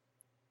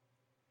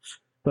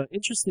 But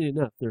interesting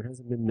enough, there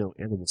hasn't been no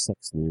animal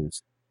sex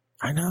news.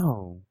 I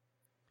know.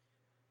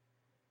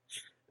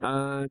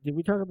 Did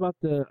we talk about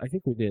I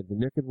think we did, the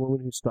naked woman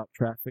who stopped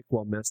traffic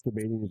while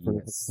masturbating in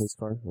front of a police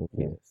car? Okay.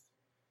 Yes.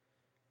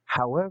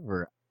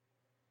 However,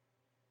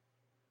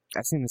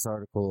 I seen this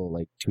article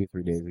like 2 or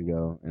 3 days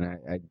ago, and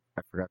I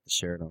forgot to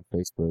share it on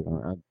Facebook.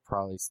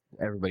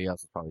 Everybody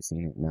else has probably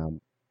seen it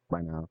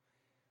by now.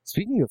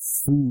 Speaking of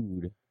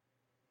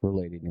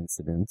food-related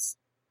incidents,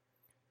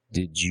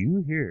 did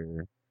you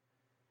hear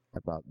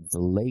about the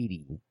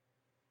lady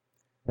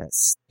that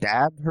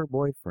stabbed her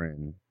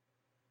boyfriend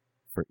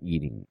for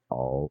eating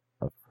all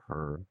of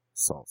her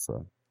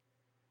salsa?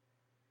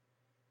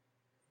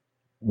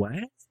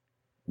 What?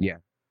 Yeah.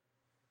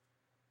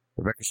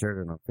 Rebecca shared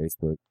it on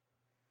Facebook.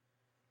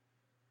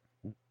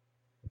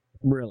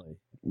 Really?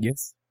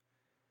 Yes.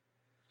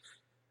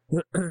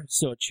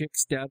 So a chick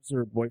stabs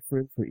her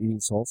boyfriend for eating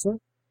salsa?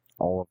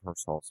 All of her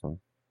salsa.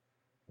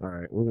 All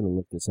right, we're going to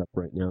look this up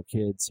right now,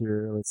 kids.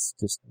 Here, let's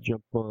just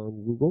jump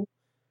on Google.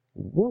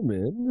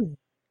 Woman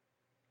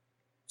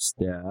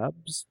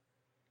stabs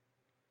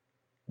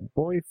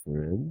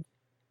boyfriend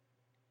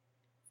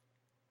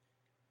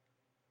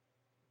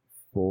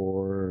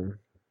for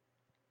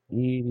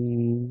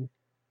eating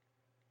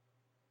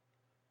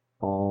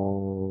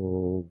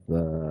all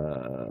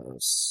the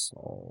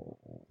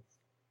salsa.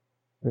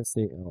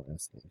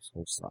 S-A-L-S-A,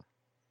 salsa.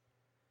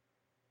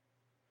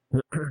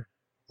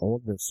 All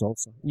of the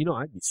salsa. You know,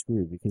 I'd be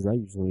screwed because I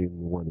usually am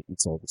the one that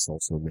eats all the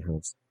salsa in the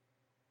house.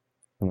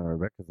 And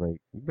Rebecca's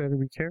like, you better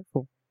be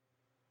careful.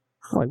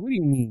 I'm like, what do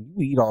you mean?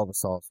 You eat all the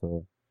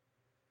salsa?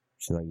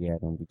 She's like, yeah,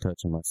 don't be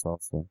touching my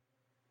salsa.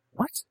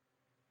 What?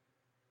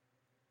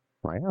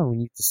 I'm like, I don't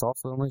eat the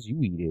salsa unless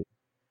you eat it.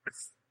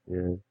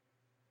 Yeah.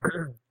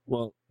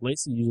 Well,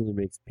 Lacey usually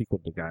makes pico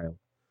de gallo.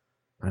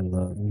 I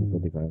love pico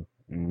de gallo.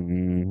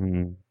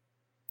 Mm-hmm.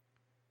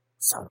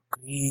 Sour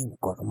cream,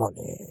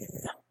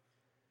 guacamole.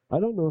 I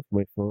don't know if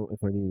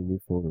I need a new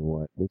phone or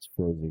what. It's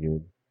frozen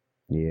again.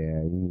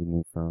 Yeah, you need a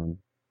new phone.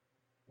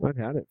 I've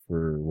had it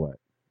for what?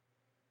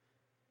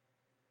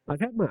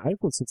 I've had my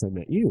iPhone since I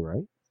met you,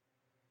 right?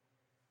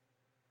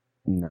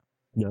 No.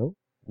 No?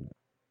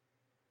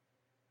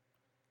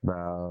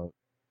 About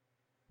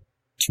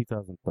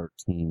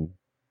 2013.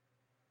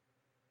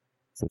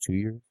 So 2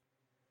 years?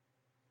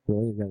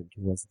 Really? You got it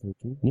in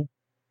 2013? Yeah.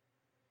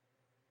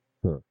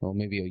 Huh. Well,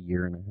 maybe a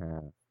year and a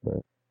half,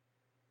 but...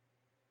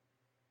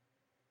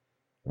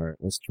 Alright,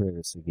 let's try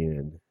this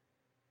again.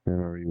 I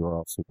remember you were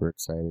all super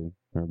excited.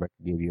 Rebecca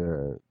gave you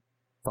a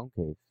phone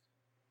case.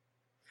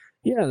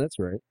 Yeah, that's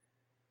right.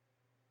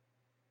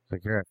 It's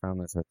like, here, I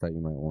found this. I thought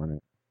you might want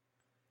it.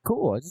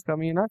 Cool, I just got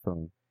me an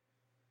iPhone.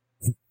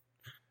 I'm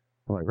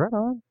like, right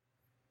on.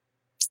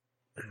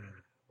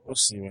 We'll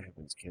see what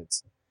happens,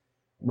 kids.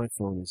 My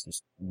phone is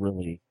just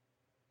really...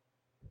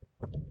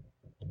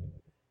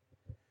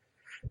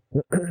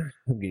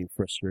 I'm getting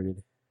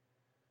frustrated.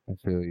 I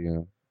feel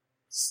you.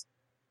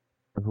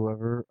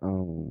 Whoever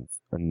owns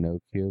a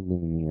Nokia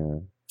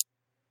Lumia,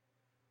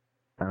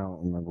 I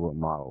don't remember what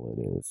model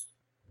it is.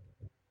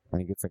 I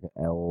think it's like an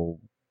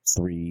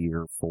L3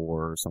 or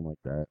 4 or something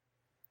like that.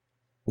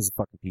 This is a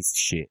fucking piece of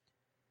shit.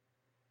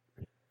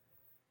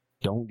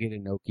 Don't get a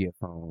Nokia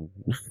phone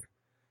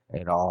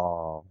at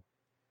all.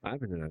 I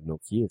haven't had a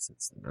Nokia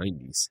since the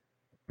 90s.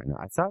 I know.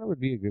 I thought it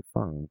would be a good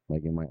phone.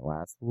 Like, it might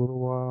last a little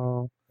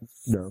while.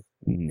 No.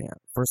 No.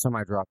 First time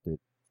I dropped it,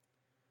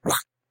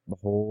 the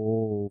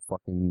whole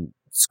fucking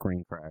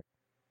screen cracked.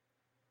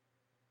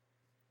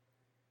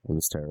 It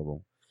was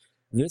terrible.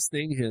 This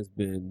thing has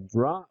been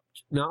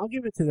dropped. Now, I'll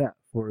give it to that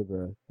for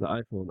the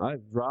iPhone.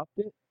 I've dropped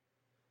it.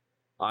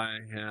 I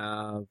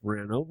have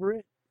ran over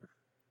it.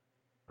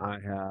 I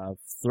have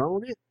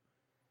thrown it.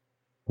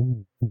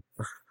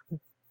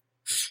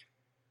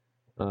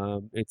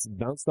 It's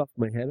bounced off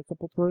my head a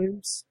couple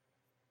times.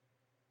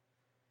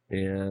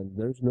 And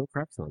there's no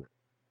cracks on it.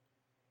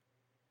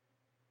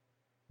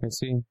 I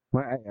see.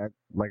 Well,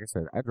 like I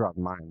said, I dropped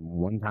mine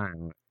one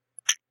time.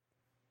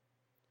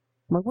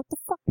 like, what the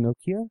fuck,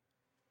 Nokia?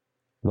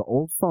 The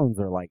old phones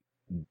are like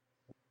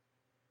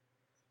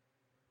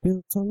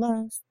built to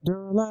last,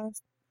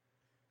 Duralast.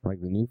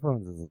 Like the new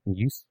phones,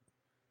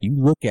 you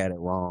look at it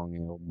wrong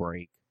and it'll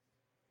break.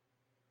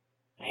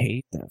 I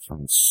hate that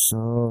phone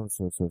so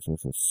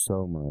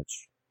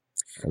much.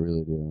 I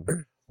really do.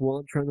 While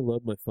I'm trying to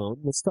load my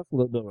phone, let's talk a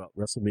little bit about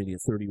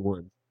WrestleMania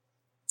 31.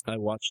 I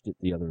watched it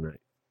the other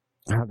night.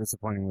 How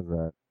disappointing was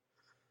that?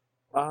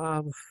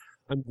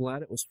 I'm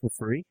glad it was for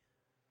free.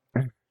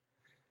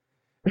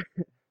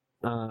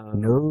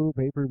 No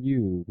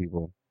pay-per-view,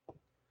 people.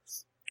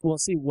 Well,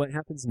 see, what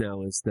happens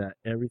now is that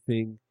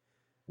everything,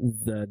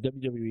 the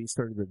WWE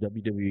started the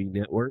WWE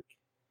Network,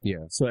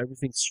 Yeah. so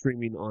everything's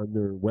streaming on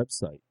their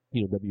website,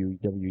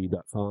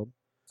 WWE.com.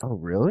 Oh,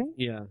 really?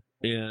 Yeah,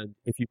 and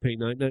if you pay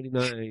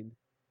 $9.99,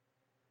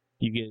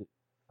 you get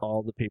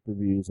all the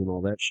pay-per-views and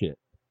all that shit.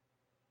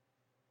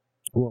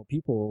 Well,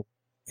 people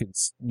can,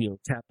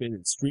 tap in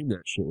and stream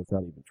that shit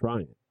without even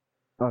trying.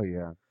 Oh,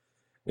 yeah.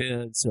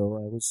 And so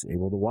I was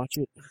able to watch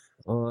it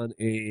on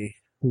a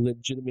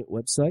legitimate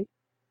website,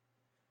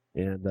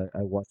 and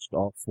I watched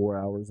all 4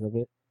 hours of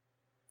it.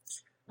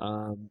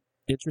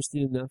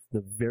 Interesting enough,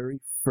 the very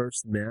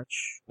first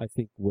match, I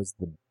think, was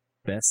the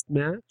best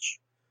match,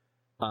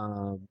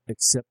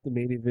 except the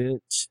main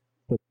event,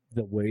 but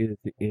the way that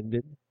it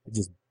ended, it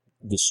just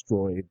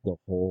destroyed the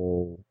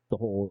whole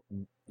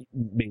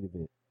main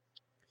event.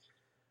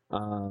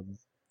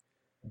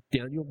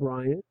 Daniel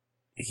Bryan,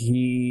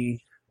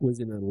 he was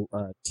in a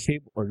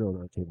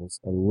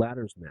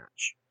ladders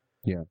match.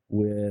 Yeah.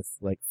 With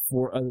like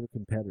 4 other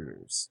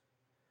competitors.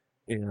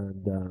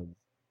 And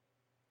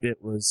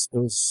it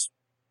was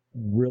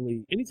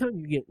really, anytime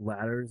you get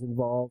ladders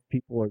involved,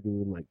 people are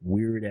doing like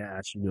weird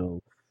ass,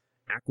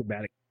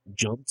 acrobatic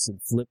jumps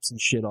and flips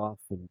and shit off,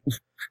 and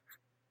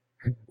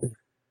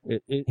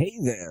hey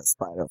there,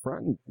 Spider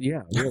Friend.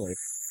 Yeah, really.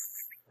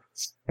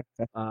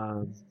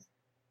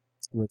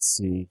 Let's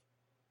see.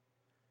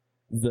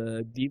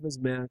 The Divas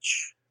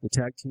match, the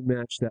tag team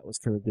match, that was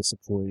kind of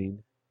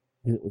disappointing.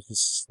 It was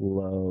just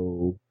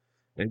slow.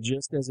 And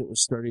just as it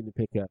was starting to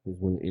pick up is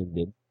when it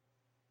ended.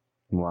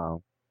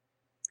 Wow.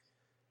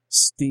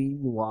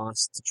 Sting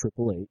lost to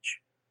Triple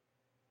H.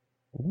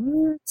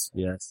 What?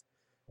 Yes.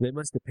 They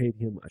must have paid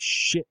him a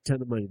shit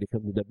ton of money to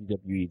come to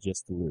WWE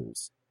just to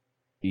lose.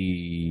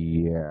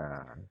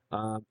 Yeah.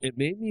 It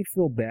made me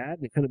feel bad,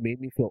 and it kind of made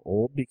me feel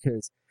old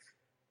because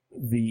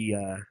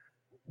the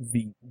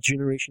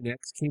Generation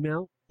X came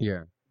out.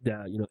 Yeah.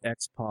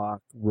 X-Pac,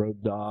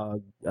 Road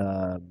Dogg,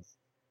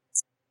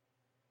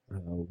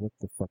 what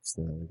the fuck's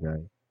the other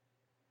guy?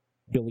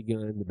 Billy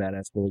Gunn, the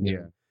badass Billy Gunn.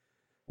 Yeah.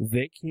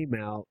 They came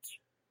out.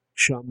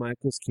 Shawn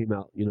Michaels came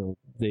out.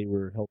 They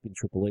were helping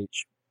Triple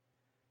H.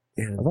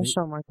 And I thought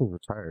Shawn Michaels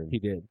retired. He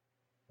did.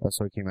 Oh,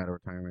 so he came out of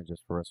retirement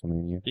just for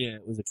WrestleMania? Yeah,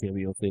 it was a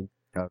cameo thing.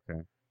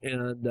 Okay.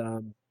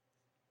 And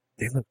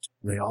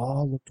they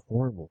all looked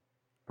horrible.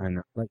 I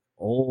know. Like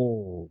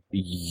old.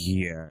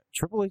 Yeah.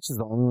 Triple H is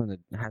the only one that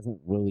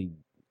hasn't really,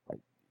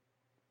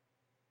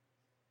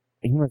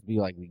 he must be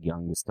like the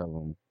youngest of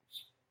them.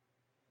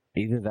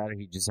 Either that or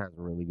he just has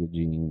really good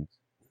genes.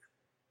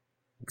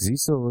 Because he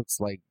still looks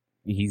like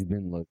he's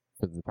been looked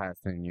for the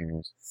past 10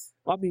 years.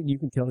 I mean, you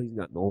can tell he's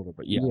gotten older,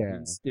 but yeah.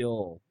 He's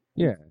still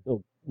in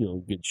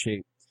good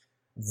shape.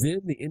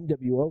 Then the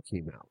NWO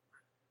came out.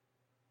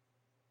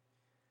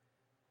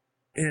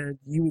 And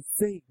you would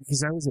think,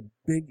 because I was a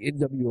big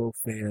NWO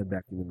fan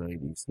back in the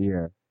 90s.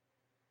 Yeah.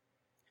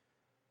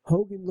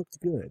 Hogan looked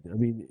good. I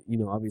mean,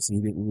 obviously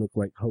he didn't look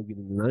like Hogan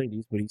in the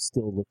 90s, but he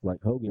still looked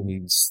like Hogan.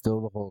 He's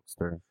still the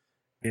Hulkster.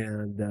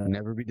 And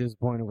never be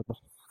disappointed with the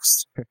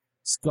Hulkster.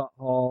 Scott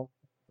Hall,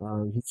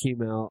 he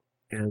came out,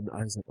 and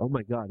I was like, oh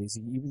my God, is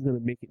he even going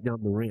to make it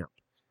down the ramp?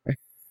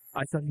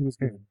 I thought he was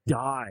going to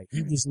die.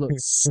 He just looked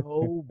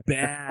so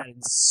bad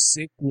and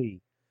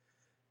sickly.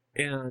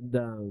 And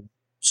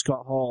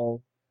Scott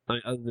Hall,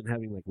 other than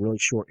having like really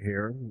short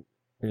hair,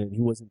 and he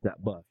wasn't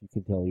that buff. You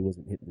can tell he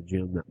wasn't hitting the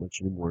gym that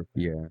much anymore.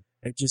 Yeah.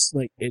 It just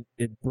like,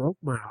 it broke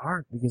my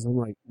heart because I'm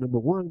like, number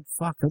one,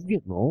 fuck, I'm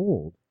getting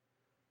old.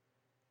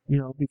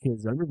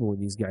 Because I remember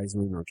when these guys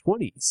were in their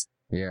 20s.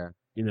 Yeah.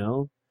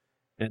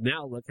 And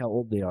now look how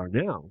old they are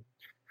now.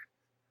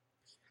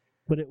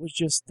 But it was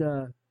just,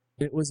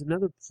 it was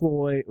another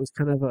ploy. It was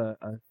kind of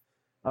a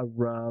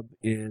rub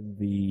in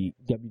the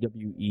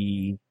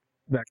WWE.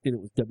 Back then it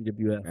was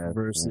WWF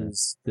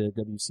versus the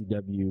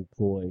WCW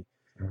ploy.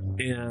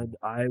 And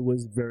I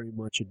was very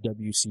much a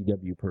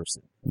WCW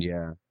person.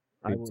 Yeah.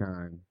 Big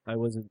time. I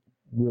wasn't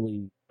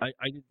really, I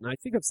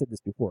think I've said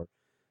this before.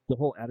 The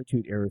whole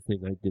Attitude Era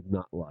thing I did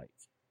not like.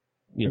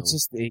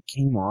 It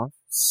came off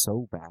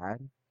so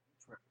bad.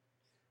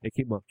 It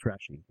came off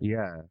trashy.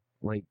 Yeah.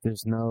 Like,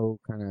 there's no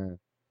kind of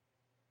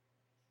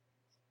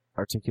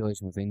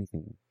articulation with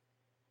anything.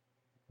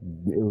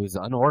 It was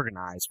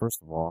unorganized,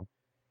 first of all.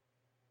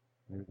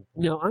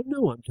 Now, I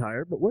know I'm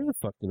tired, but where the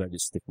fuck did I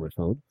just stick my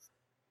phone?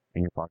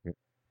 In your pocket.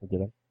 Or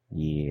did I?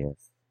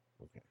 Yes.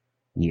 Okay.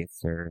 Yes,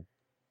 sir.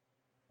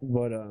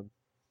 But,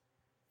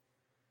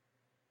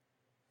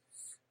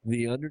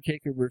 The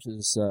Undertaker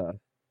versus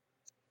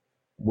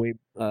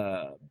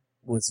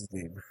what's his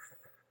name?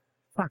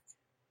 Fuck.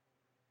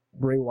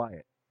 Bray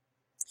Wyatt.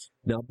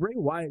 Now, Bray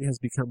Wyatt has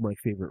become my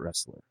favorite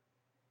wrestler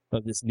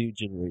of this new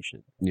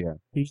generation. Yeah.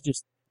 He's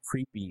just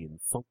creepy and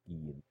funky,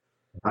 and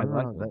I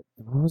like don't know, him.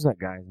 what was that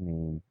guy's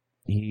name?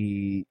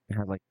 He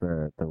had like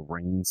the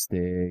rain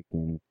stick,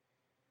 and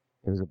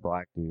it was a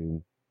black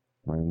dude.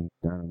 I don't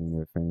mean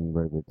to offend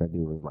anybody, but that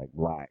dude was like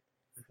black.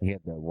 He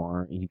had the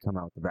worm. He'd come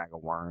out with the bag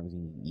of worms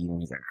and he'd eat them.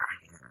 He's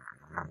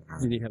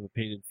like, Did he have a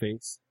painted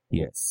face?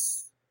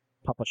 yes,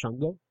 Papa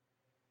Shango?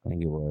 I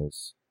think it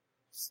was.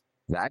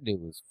 That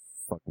dude was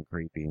fucking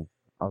creepy.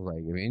 I was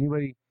like, if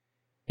anybody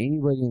in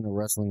the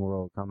wrestling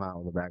world come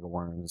out with a bag of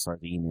worms and start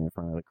eating it in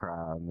front of the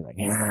crowd and be like,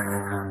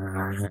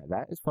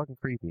 that is fucking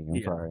creepy. I'm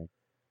Yeah. sorry.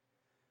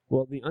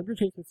 Well, The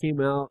Undertaker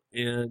came out,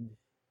 and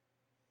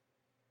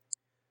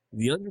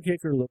The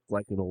Undertaker looked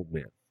like an old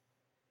man.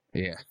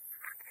 Yeah.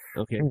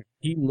 Okay?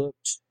 He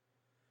looked...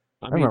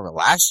 I remember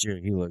last year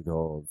he looked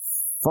old.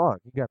 Fuck,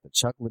 he got the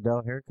Chuck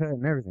Liddell haircut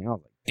and everything. I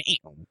was like,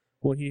 damn.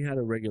 Well, he had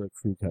a regular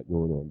crew cut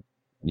going on.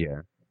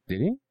 Yeah.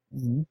 Did he?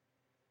 Mm-hmm.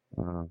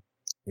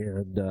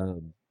 And,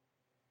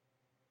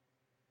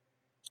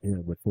 yeah,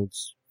 my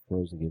phone's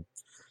froze again.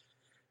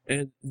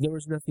 And there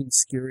was nothing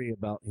scary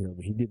about him.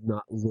 He did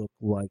not look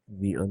like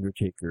The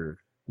Undertaker.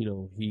 You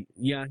know, he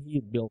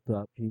had built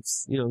up.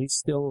 He's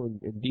still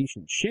in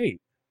decent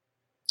shape.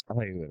 I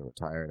thought he would have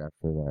retired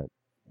after that.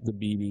 The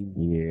beating.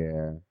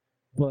 Yeah.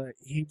 But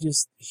he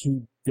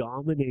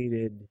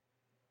dominated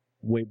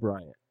Bray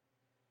Wyatt.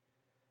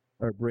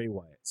 Bray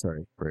Wyatt,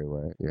 sorry. Bray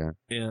Wyatt, yeah.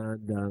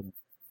 And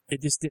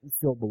it just didn't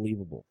feel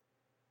believable.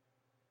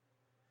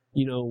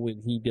 You know,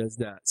 when he does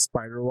that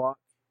spider walk,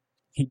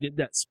 he did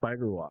that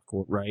spider walk,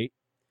 right?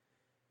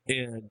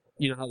 And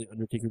you know how The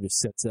Undertaker just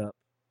sets up,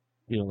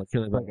 you know, like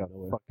kind of Like out a of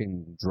nowhere.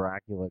 fucking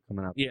Dracula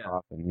coming out the Yeah.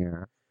 coffin,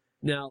 yeah.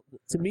 Now,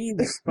 to me,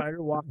 the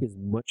spider walk is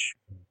much,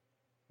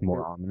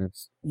 More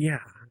ominous.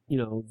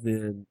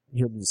 than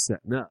him just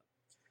setting up.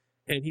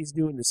 And he's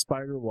doing the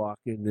spider walk,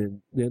 and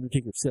then The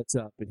Undertaker sets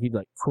up, and he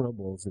like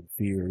crumbles in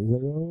fear. He's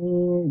like,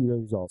 oh,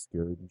 he's all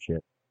scared and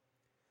shit.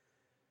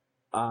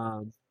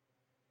 I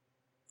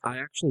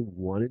actually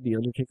wanted The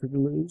Undertaker to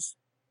lose,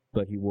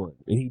 but he won,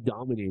 and he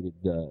dominated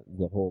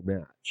the whole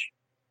match.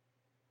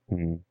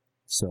 Hmm.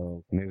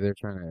 So Maybe they're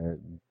trying to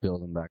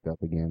build him back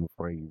up again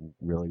before he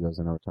really goes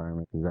into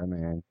retirement, because that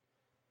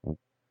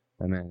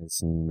man has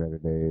seen better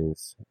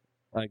days.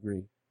 I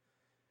agree.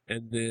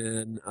 And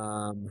then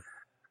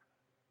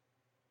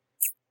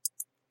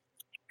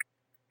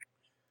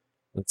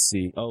let's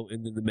see. Oh,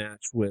 and then the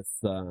match with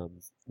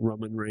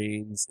Roman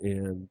Reigns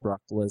and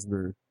Brock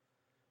Lesnar.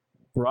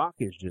 Brock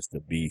is just a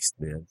beast,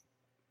 man.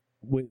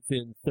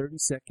 Within 30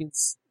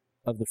 seconds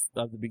of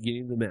the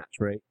beginning of the match,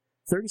 right?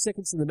 30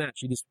 seconds in the match,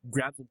 he just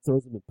grabs him,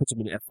 throws him, and puts him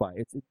in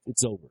F5.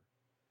 It's over.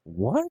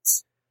 What?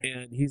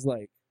 And he's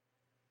like,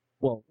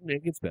 well,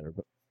 it gets better,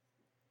 but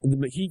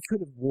he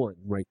could have won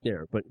right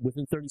there. But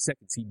within 30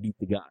 seconds, he beat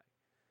the guy.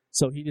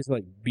 So he just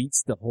like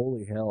beats the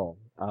holy hell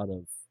out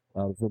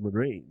of Roman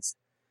Reigns.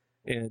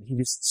 And he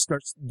just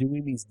starts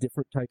doing these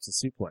different types of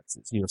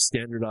suplexes,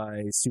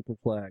 standardized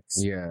superplex,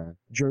 Yeah.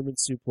 German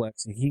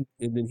suplex, and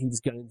then he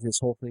just got into this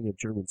whole thing of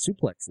German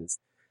suplexes.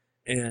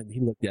 And he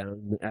looked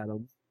down at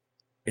him,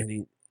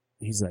 and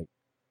he's like,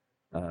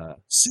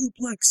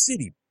 Suplex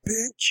City,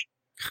 bitch!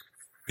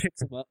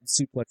 Picks him up and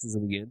suplexes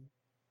him again.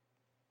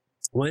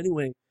 Well,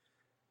 anyway,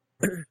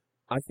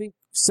 I think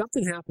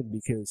something happened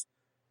because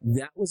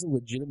that was a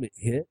legitimate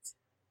hit.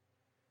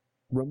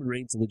 Roman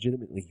Reigns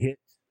legitimately hit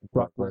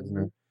Brock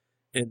Lesnar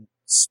and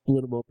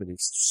split him open. He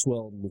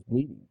swelled and was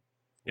bleeding.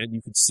 And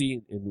you could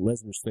see in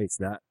Lesnar's face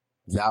that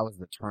was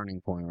the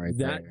turning point right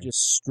there. that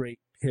just straight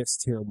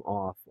pissed him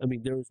off. I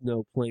mean, there was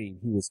no playing.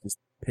 He was just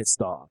pissed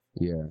off.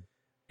 Yeah.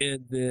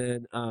 And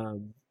then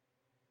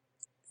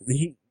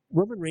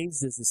Roman Reigns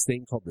does this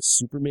thing called the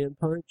Superman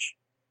punch.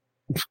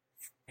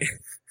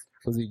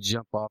 Does he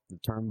jump off the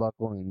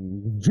turnbuckle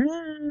and...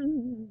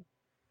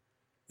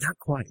 Not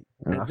quite.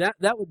 And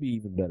that would be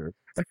even better.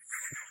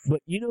 But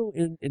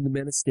in the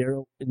Men of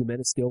Steel,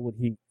 when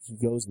he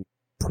goes and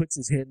puts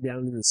his hand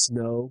down in the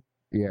snow,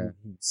 Yeah.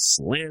 he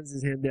slams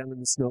his hand down in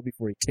the snow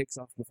before he kicks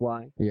off the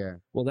fly. Yeah.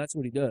 Well, that's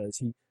what he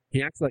does.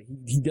 He acts like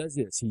he does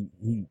this.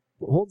 He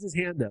holds his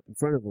hand up in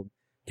front of him,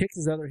 takes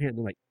his other hand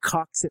and like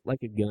cocks it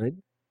like a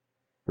gun,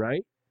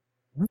 right?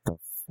 What the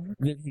fuck?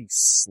 Then he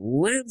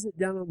slams it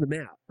down on the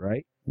mat,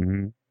 right?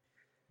 Mm-hmm.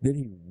 Then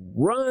he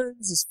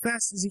runs as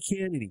fast as he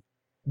can and he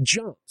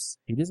jumps.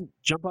 He doesn't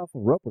jump off a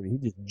rope or he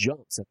just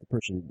jumps at the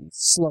person and he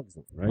slugs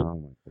them, right? Oh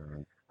my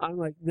god. I'm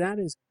like, that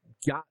has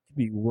got to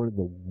be one of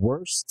the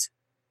worst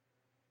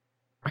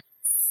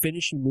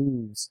finishing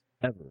moves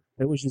ever.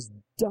 It was just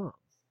dumb.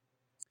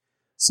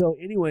 So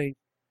anyway,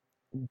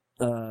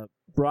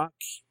 Brock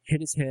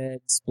hit his head,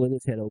 split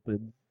his head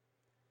open.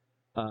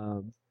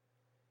 I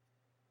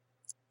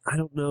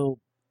don't know.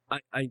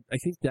 I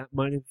think that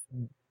might have.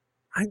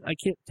 I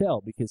can't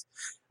tell because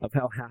of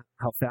how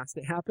fast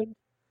it happened.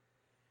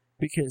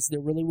 because there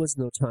really was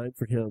no time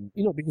for him,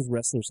 because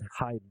wrestlers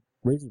hide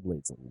razor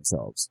blades on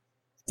themselves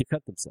to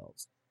cut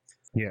themselves.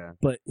 Yeah.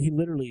 But he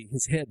literally,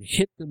 his head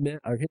hit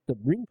hit the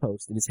ring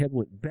post, and his head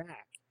went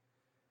back,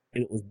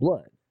 and it was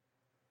blood.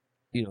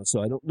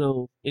 So I don't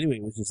know. Anyway,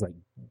 it was just like,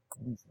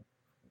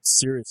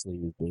 seriously,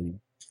 he was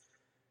bleeding.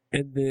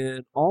 And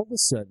then all of a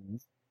sudden,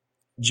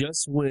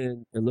 just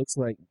when it looks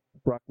like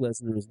Brock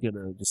Lesnar is going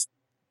to just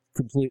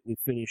completely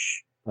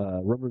finish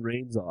Roman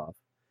Reigns off,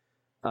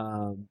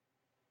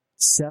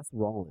 Seth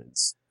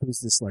Rollins,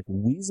 who's this like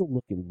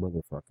weasel-looking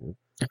motherfucker,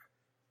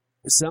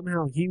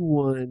 somehow he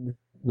won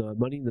the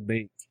Money in the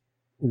Bank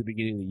in the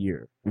beginning of the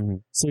year. Mm-hmm.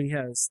 So he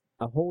has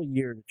a whole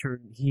year to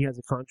turn. He has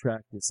a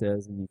contract that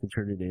says, and you can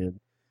turn it in,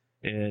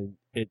 and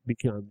it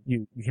becomes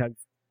you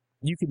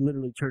could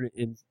literally turn it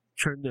in.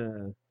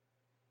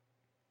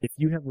 If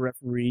you have a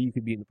referee, you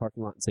could be in the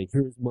parking lot and say,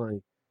 "Here's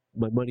my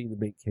Money in the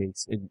Bank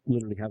case," and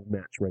literally have a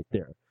match right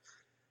there.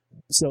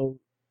 So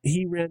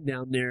he ran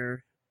down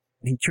there.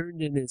 He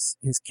turned in his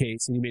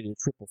case, and he made it a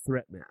triple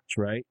threat match,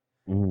 right?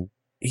 Mm-hmm.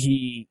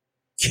 He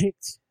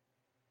kicked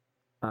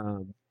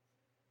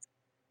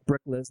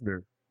Brock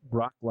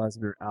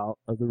Lesnar out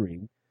of the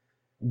ring,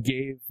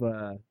 gave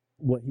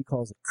what he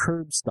calls a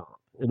curb stomp.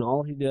 And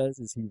all he does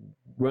is he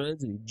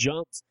runs and he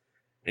jumps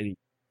and he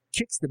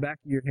kicks the back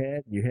of your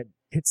head, and your head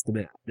hits the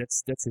mat.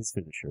 That's his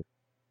finisher.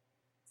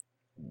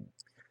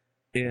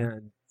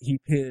 And he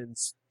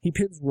pins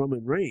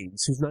Roman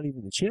Reigns, who's not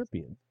even the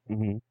champion,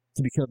 Mm-hmm.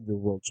 to become the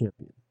world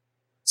champion.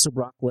 So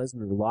Brock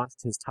Lesnar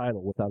lost his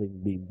title without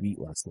even being beat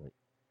last night.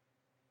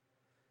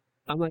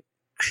 I'm like,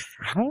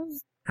 how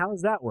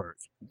does that work?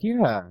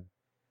 Yeah.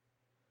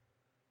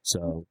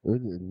 So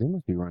They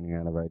must be running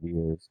out of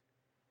ideas.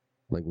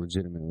 Like,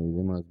 legitimately,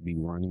 they must be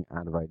running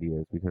out of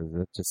ideas,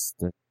 because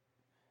that.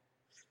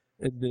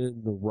 And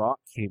then The Rock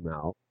came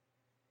out.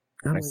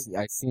 I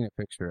seen a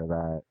picture of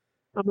that.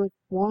 I'm like,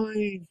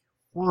 why?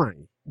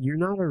 You're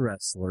not a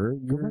wrestler.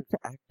 Go back to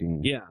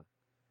acting. Yeah.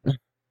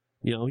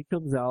 He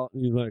comes out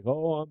and he's like,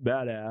 "Oh, I'm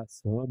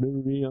badass. Oh,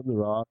 remember me? I'm The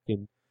Rock."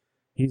 And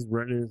he's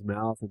running his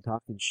mouth and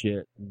talking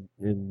shit.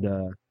 And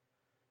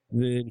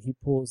then he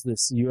pulls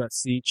this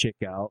UFC chick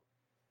out.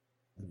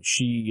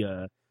 She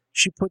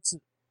puts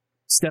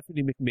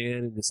Stephanie McMahon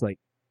in this like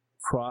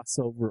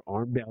crossover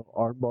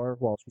armbar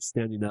while she's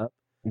standing up.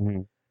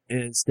 Mm-hmm.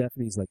 And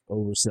Stephanie's like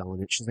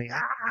overselling it. She's like,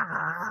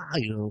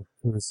 it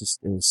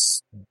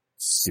was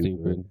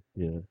stupid.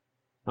 Yeah.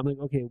 I'm like,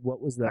 okay,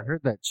 what was that? I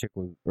heard that chick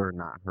was, or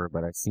not her,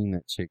 but I seen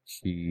that chick.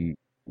 She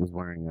was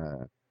wearing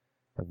a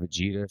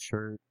Vegeta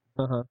shirt.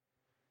 Uh-huh.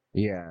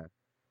 Yeah.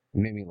 It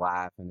made me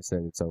laugh, and it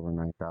said it's over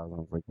 9,000. I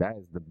was like, that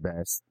is the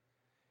best.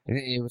 And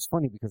it was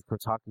funny because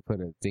Kotaku put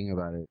a thing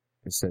about it.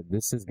 It said,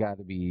 this has got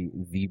to be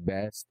the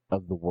best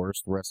of the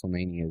worst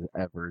WrestleManias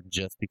ever,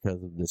 just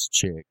because of this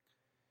chick.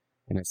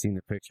 And I seen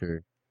the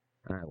picture,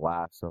 and I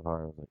laughed so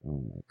hard. I was like,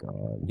 oh my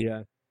God.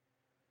 Yeah.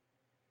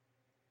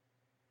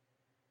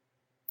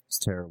 It's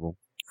terrible.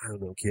 I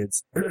don't know,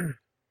 kids.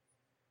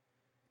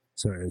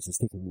 Sorry, I was just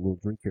taking a little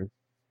drink here.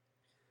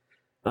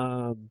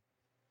 All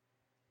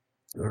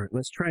right,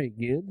 let's try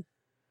again.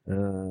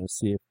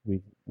 See if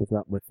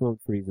without my phone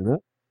freezing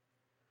up,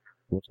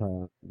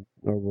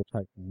 we'll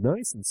type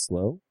nice and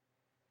slow.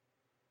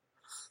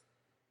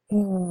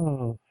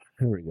 Oh,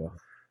 here we go.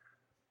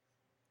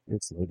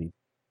 It's loading.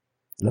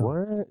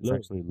 What? It's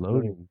actually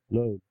loading.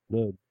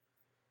 Load.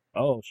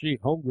 Oh, she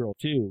homegirl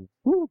too.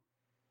 Woo!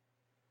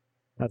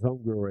 That's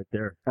homegirl right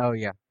there. Oh,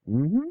 yeah.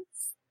 Mm-hmm.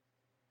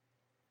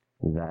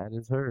 That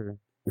is her.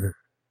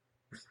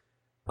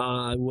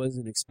 I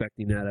wasn't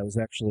expecting that. I was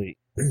actually,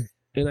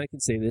 and I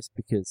can say this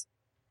because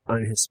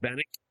I'm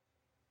Hispanic.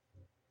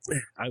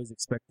 I was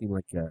expecting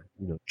like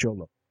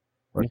cholo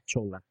or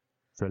chola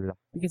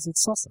because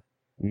it's salsa.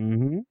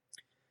 Mm-hmm.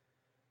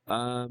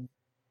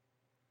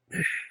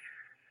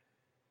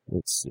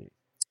 Let's see.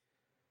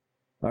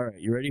 All right,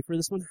 you ready for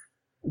this one?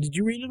 Did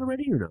you read it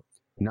already or no?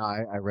 No,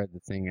 I read the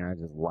thing and I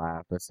just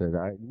laughed. I said,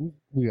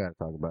 we got to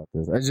talk about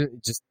this. I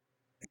just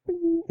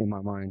in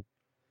my mind.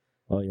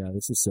 Oh yeah,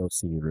 this is so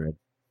seen red.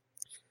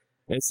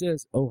 It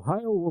says,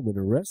 Ohio woman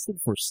arrested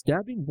for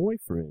stabbing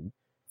boyfriend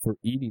for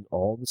eating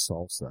all the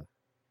salsa.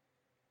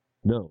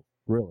 No,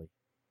 really.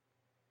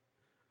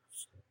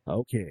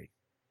 Okay.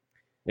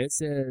 It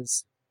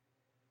says,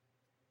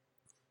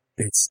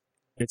 it's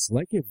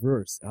like a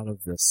verse out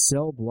of the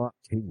Cell Block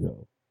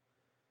Tango,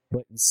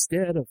 but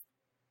instead of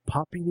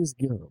popping his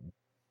gum,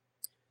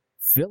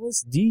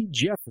 Phyllis D.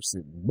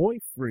 Jefferson,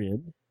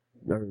 boyfriend,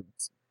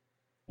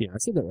 I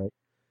said that right.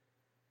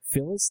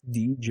 Phyllis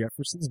D.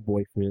 Jefferson's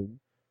boyfriend,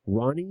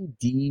 Ronnie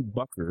D.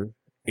 Bucker,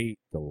 ate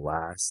the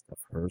last of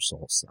her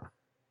salsa.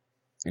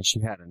 And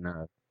she had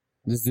enough.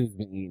 This dude's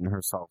been eating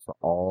her salsa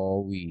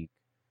all week.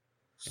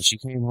 And she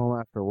came home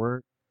after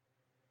work,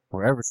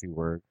 wherever she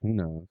worked, who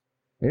knows,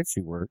 if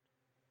she worked.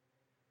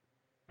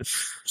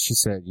 She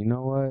said, you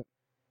know what?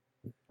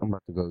 I'm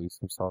about to go eat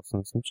some salsa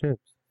and some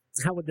chips.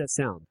 How would that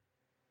sound?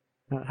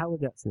 How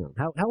would that sound?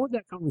 How would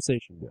that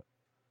conversation go?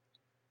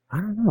 I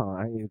don't know.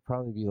 It'd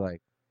probably be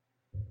like,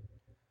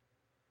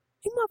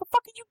 you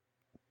motherfucker,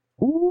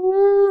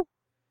 Ooh,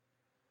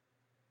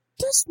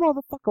 this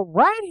motherfucker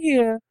right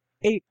here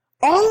ate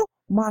all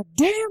my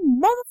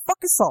damn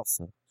motherfucking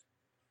salsa.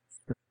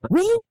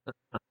 Really?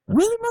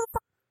 Really, motherfucker?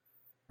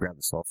 Grab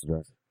the salsa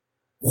jar.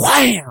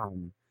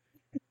 Wham!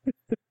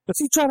 So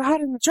he tried to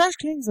hide it in the trash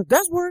can. He's like,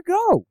 that's where it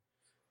go.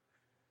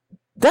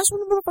 That's where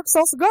the motherfucking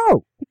salsa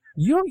go.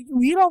 You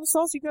eat all the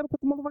salsa, you gotta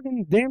put the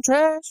motherfucking damn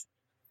trash.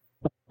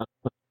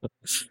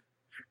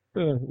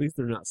 At least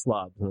they're not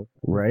slobs, huh?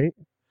 Right?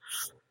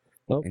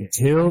 Okay.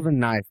 Until the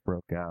knife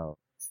broke out.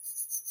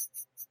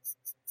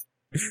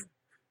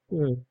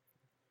 I'm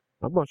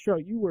gonna show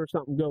you where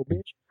something go,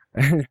 bitch.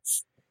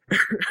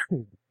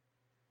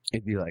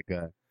 It'd be like,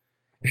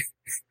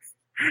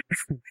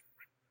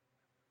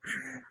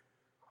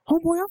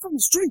 homeboy, I'm from the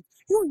street.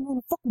 You don't even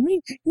want to fuck with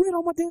me. You ate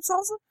all my damn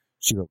salsa?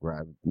 She go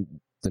grab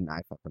the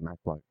knife out the knife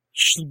block.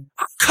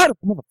 I'll cut it,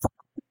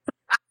 motherfucker.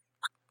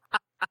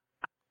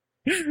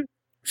 You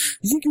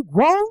think you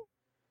grown?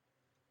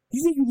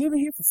 You think you living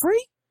here for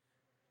free?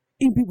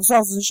 Eating people's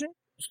sauces and shit?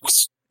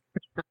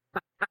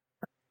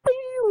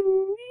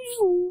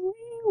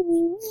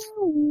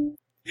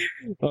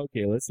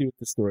 Okay, let's see what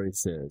the story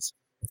says.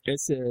 It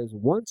says,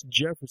 once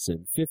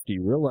Jefferson, 50,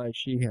 realized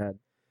she had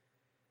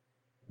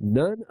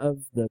none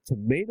of the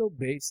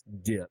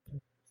tomato-based dip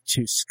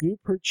to scoop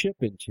her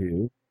chip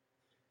into,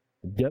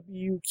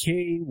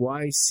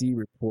 WKYC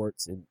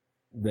reports in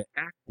the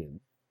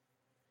Acton,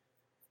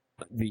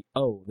 the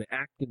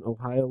Acton,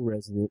 Ohio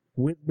resident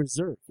went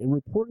berserk and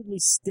reportedly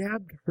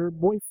stabbed her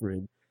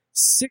boyfriend,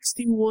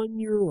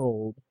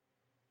 61-year-old.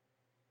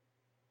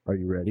 Are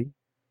you ready?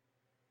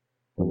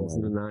 It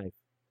wasn't a knife.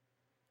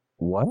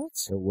 What?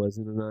 It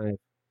wasn't a knife.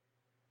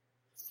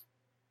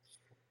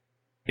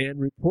 And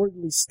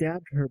reportedly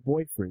stabbed her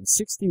boyfriend,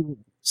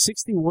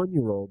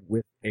 61-year-old,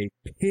 with a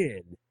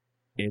pin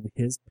in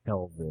his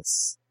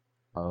pelvis.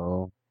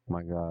 Oh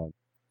my god.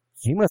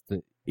 He must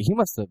have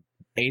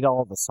ate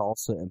all the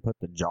salsa and put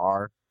the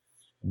jar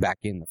back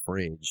in the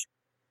fridge.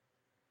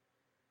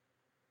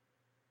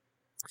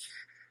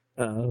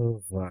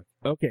 Oh, fuck.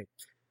 Okay.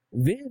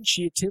 Then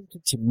she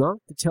attempted to knock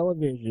the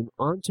television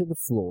onto the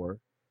floor,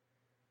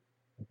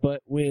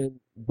 but when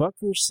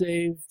Bucker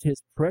saved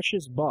his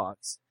precious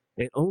box,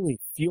 it only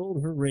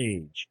fueled her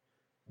rage.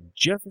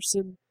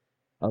 Jefferson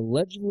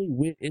allegedly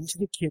went into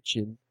the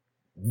kitchen,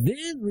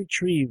 then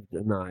retrieved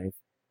a knife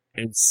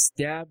and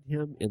stabbed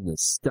him in the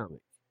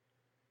stomach,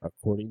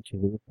 according to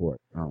the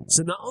report. Oh.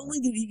 So not only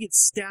did he get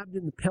stabbed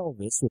in the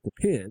pelvis with a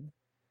pin,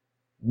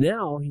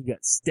 now he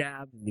got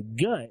stabbed in the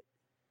gut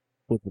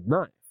with a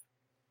knife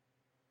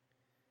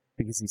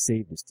because he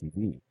saved his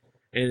TV.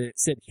 And it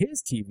said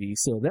his TV,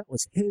 so that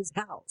was his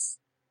house.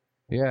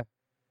 Yeah.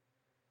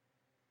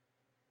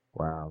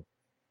 Wow.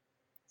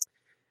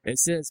 It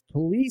says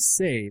police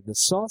say the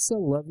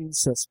salsa-loving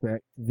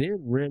suspect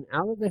then ran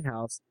out of the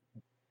house,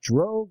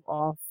 drove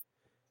off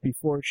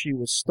before she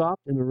was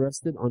stopped and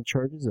arrested on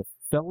charges of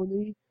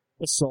felony,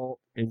 assault,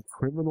 and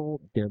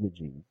criminal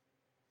damaging.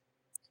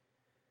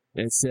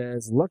 It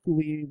says,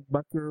 luckily,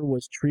 Bucker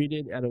was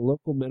treated at a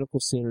local medical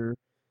center,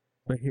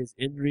 but his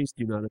injuries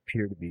do not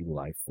appear to be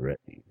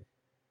life-threatening.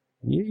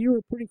 You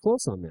were pretty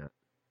close on that.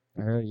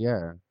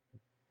 Yeah.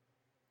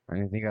 I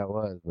didn't think I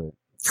was, but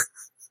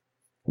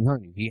no,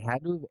 he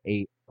had to have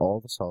ate all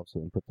the salsa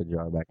and put the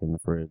jar back in the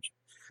fridge.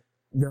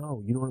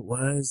 No, you know what it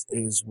was?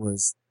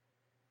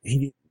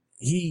 He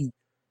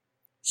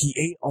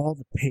ate all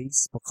the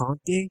paste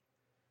picante,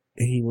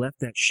 and he left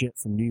that shit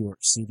from New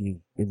York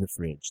City in the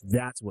fridge.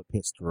 That's what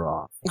pissed her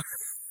off.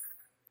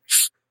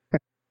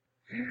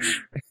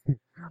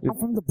 I'm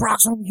from the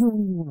Bronx, homie. You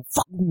don't even want to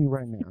fuck with me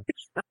right now.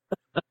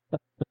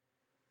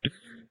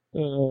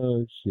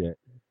 Oh, shit.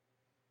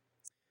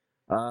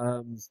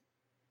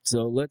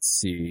 So let's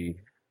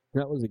see.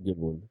 That was a good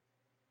one.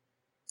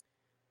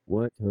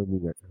 What time we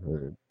got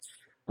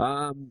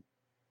time?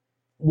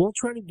 We'll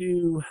try to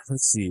do,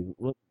 let's see,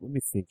 let me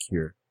think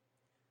here.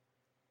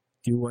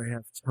 Do I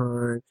have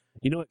time?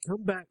 You know what,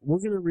 come back. We're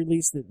going to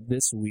release it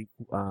this week.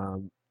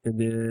 And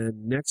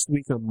then next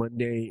week on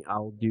Monday,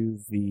 I'll do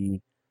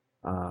the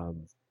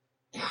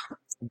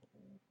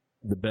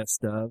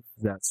best of.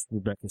 That's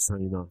Rebecca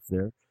signing off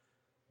there.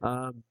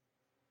 And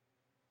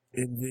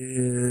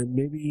then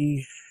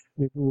maybe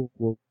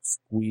we'll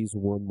squeeze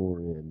one more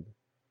in,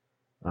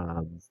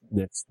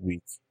 next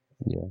week.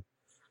 Yeah.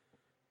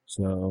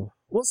 So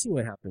we'll see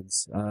what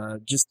happens.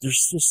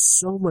 There's just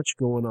so much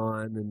going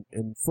on,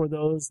 and for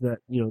those that,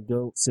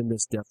 don't send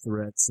us death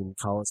threats and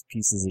call us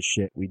pieces of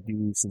shit, we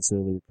do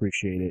sincerely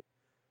appreciate it.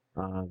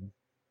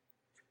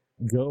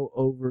 Go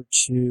over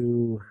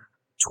to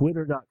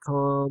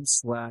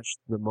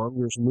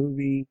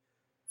twitter.com/themongersmovie.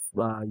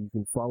 You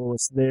can follow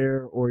us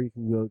there, or you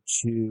can go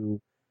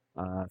to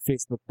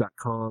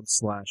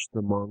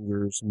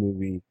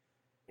facebook.com/themongersmovie,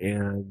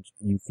 and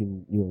you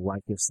can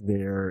like us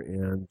there.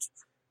 And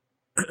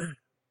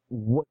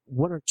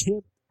what our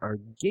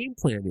game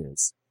plan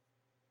is.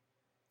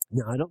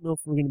 Now, I don't know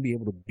if we're going to be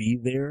able to be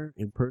there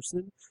in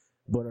person,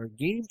 but our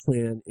game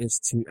plan is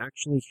to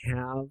actually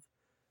have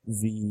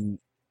the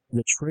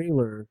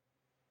trailer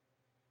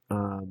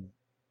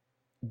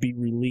be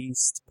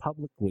released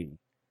publicly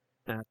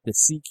at the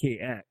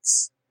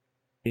CKX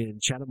in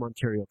Chatham,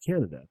 Ontario,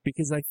 Canada,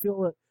 because I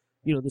feel that,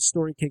 the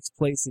story takes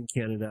place in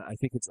Canada. I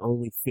think it's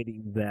only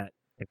fitting that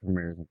It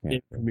premieres in Canada.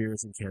 it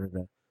premieres in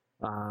Canada.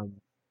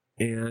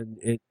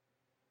 And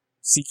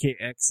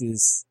CKX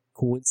is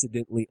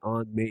coincidentally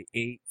on May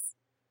 8th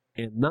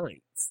and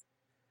 9th.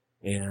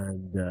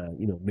 And,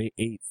 May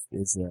 8th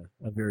is a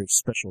very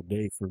special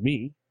day for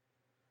me.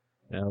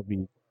 I'll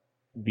be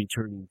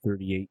turning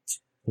 38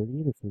 or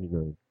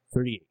 39?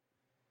 38.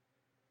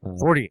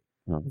 48.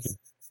 No, I'm kidding.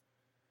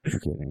 I'm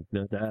kidding.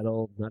 Not that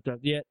old, not that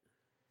yet.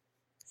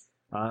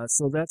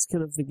 So that's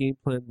kind of the game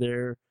plan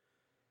there.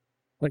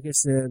 Like I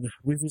said,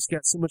 we've just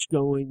got so much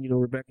going.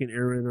 Rebecca and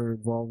Aaron are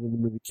involved in the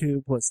movie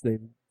too. Plus,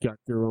 they've got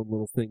their own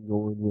little thing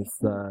going with,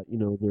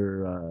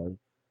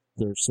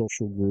 their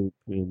social group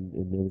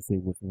and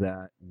everything with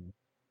that. And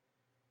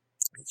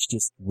it's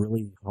just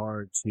really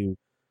hard to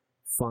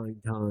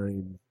find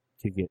time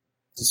to get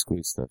To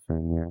squeeze stuff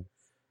in,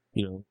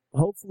 yeah.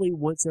 Hopefully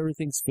once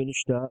everything's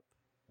finished up,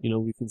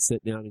 we can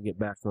sit down and get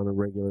back on a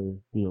regular,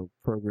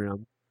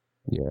 program.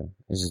 Yeah,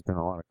 it's just been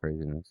a lot of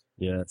craziness.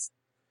 Yes.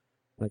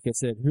 Like I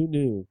said, who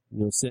knew,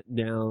 sitting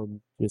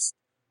down, just,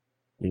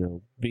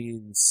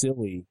 being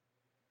silly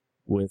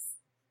with,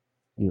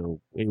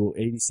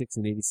 86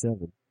 and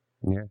 87.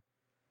 Yeah.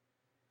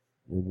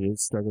 And it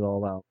started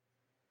all out.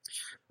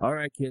 All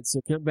right, kids. So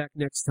come back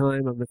next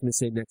time. I'm not going to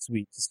say next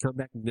week. Just come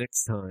back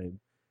next time.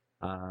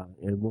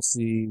 And we'll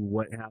see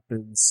what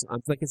happens.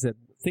 Like I said,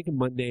 thinking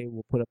Monday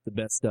we'll put up the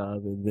best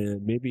of, and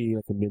then maybe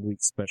like a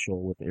midweek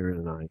special with Aaron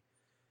and I.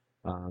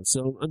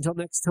 So until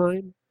next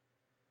time,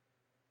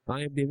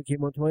 I am David K.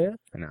 Montoya.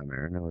 And I'm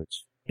Aaron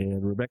Illich.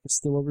 And Rebecca's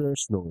still over there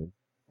snoring.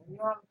 When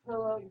you're on the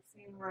pillow, you're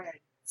seeing red.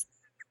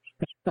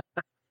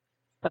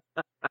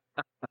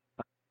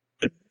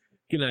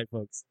 Good night,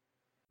 folks.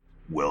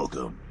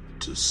 Welcome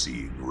to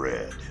Seeing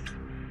Red.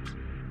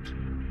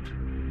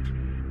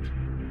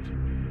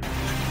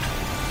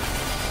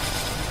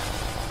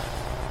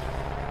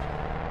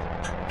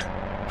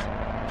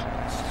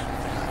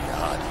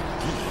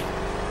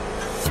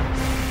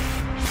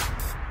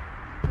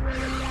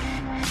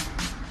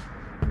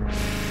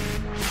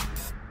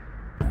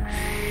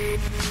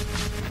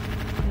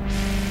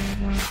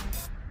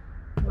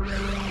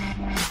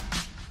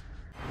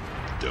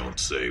 Don't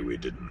say we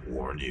didn't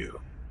warn you.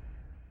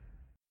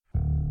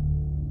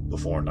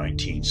 Before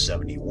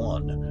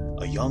 1971,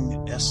 a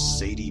young S.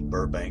 Sadie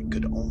Burbank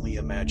could only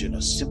imagine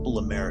a simple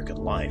American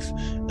life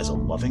as a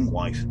loving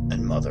wife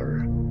and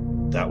mother.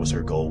 That was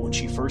her goal when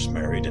she first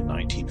married in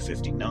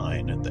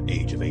 1959 at the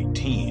age of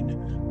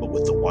 18, but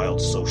with the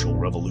wild social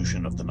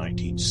revolution of the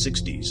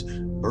 1960s,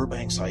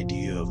 Burbank's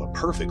idea of a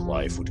perfect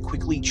life would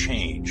quickly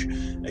change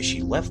as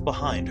she left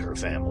behind her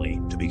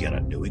family to begin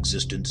a new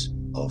existence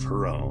of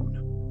her own.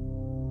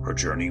 Her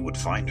journey would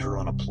find her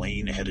on a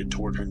plane headed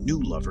toward her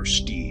new lover,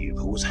 Steve,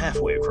 who was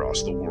halfway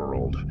across the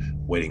world,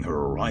 waiting her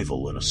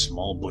arrival in a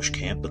small bush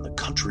camp in the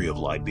country of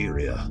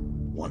Liberia.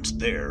 Once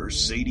there,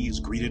 Sadie is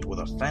greeted with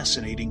a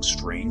fascinating,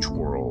 strange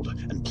world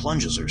and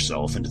plunges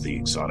herself into the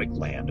exotic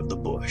land of the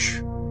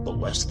bush. But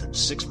less than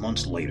 6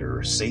 months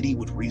later, Sadie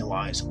would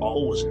realize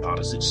all was not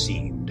as it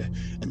seemed,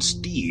 and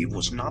Steve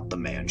was not the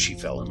man she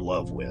fell in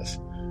love with.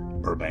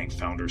 Burbank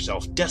found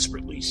herself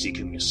desperately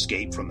seeking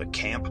escape from the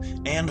camp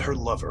and her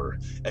lover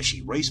as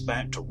she raced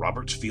back to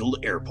Roberts Field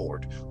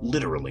Airport,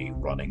 literally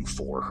running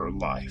for her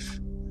life.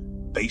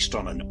 Based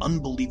on an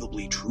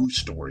unbelievably true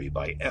story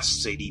by S.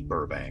 Sadie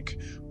Burbank,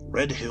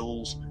 Red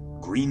Hills,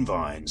 Green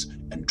Vines,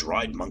 and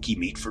Dried Monkey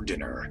Meat for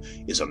Dinner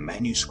is a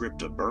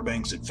manuscript of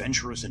Burbank's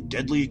adventurous and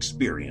deadly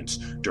experience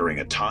during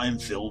a time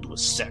filled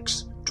with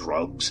sex,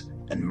 drugs,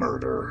 and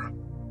murder.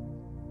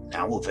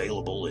 Now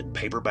available in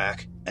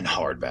paperback and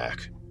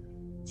hardback.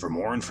 For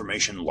more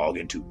information, log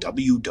into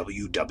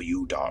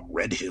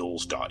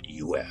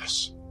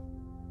www.redhills.us.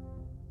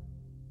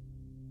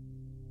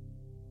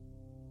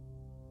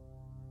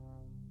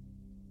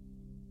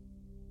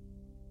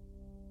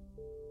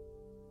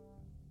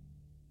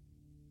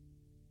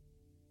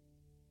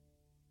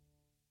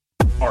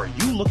 Are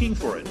you looking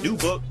for a new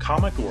book,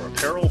 comic, or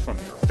apparel from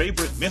your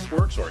favorite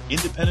MythWorks or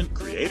independent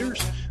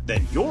creators?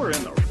 Then you're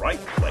in the right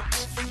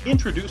place.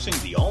 Introducing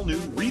the all-new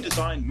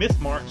redesigned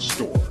MythMart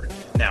store.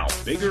 Now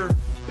bigger,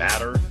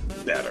 badder,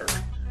 better.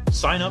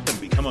 Sign up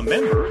and become a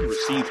member and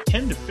receive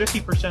 10 to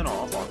 50%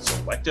 off on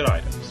selected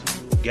items.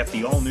 Get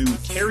the all-new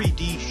Terry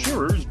D.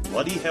 Shearer's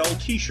Bloody Hell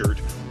t-shirt,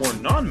 or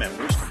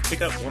non-members can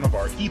pick up one of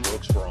our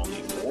ebooks for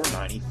only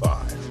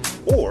 $4.95.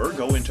 Or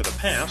go into the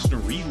past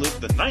and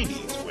relive the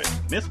 90s with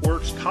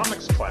MythWorks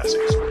Comics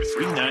Classics for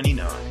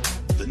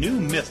 $3.99. The new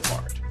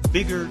MythMart.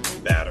 Bigger,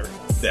 badder,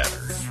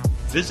 better.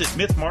 Visit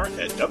MythMart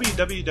at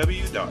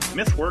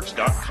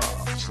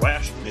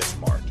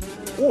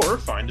www.mythworks.com/MythMart. Or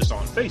find us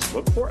on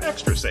Facebook for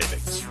extra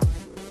savings.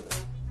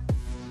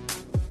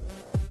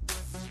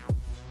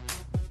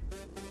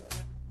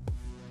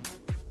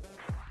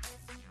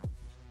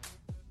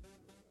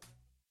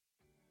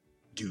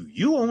 Do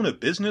you own a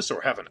business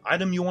or have an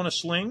item you want to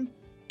sling?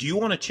 Do you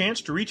want a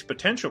chance to reach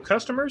potential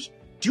customers?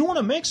 Do you want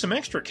to make some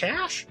extra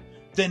cash?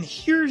 Then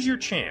here's your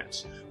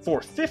chance.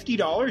 For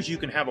 $50, you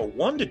can have a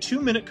 1 to 2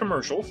 minute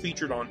commercial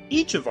featured on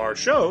each of our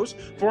shows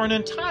for an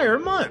entire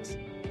month.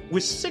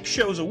 With 6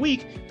 shows a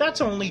week,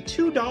 that's only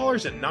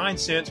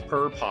 $2.09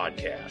 per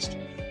podcast.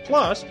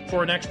 Plus,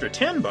 for an extra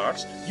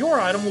 $10, your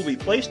item will be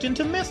placed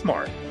into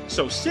MythMart.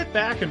 So sit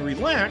back and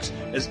relax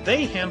as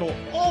they handle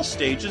all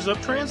stages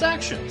of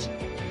transactions.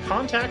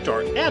 Contact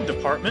our ad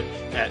department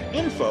at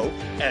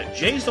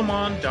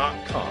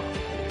info@jzamon.com.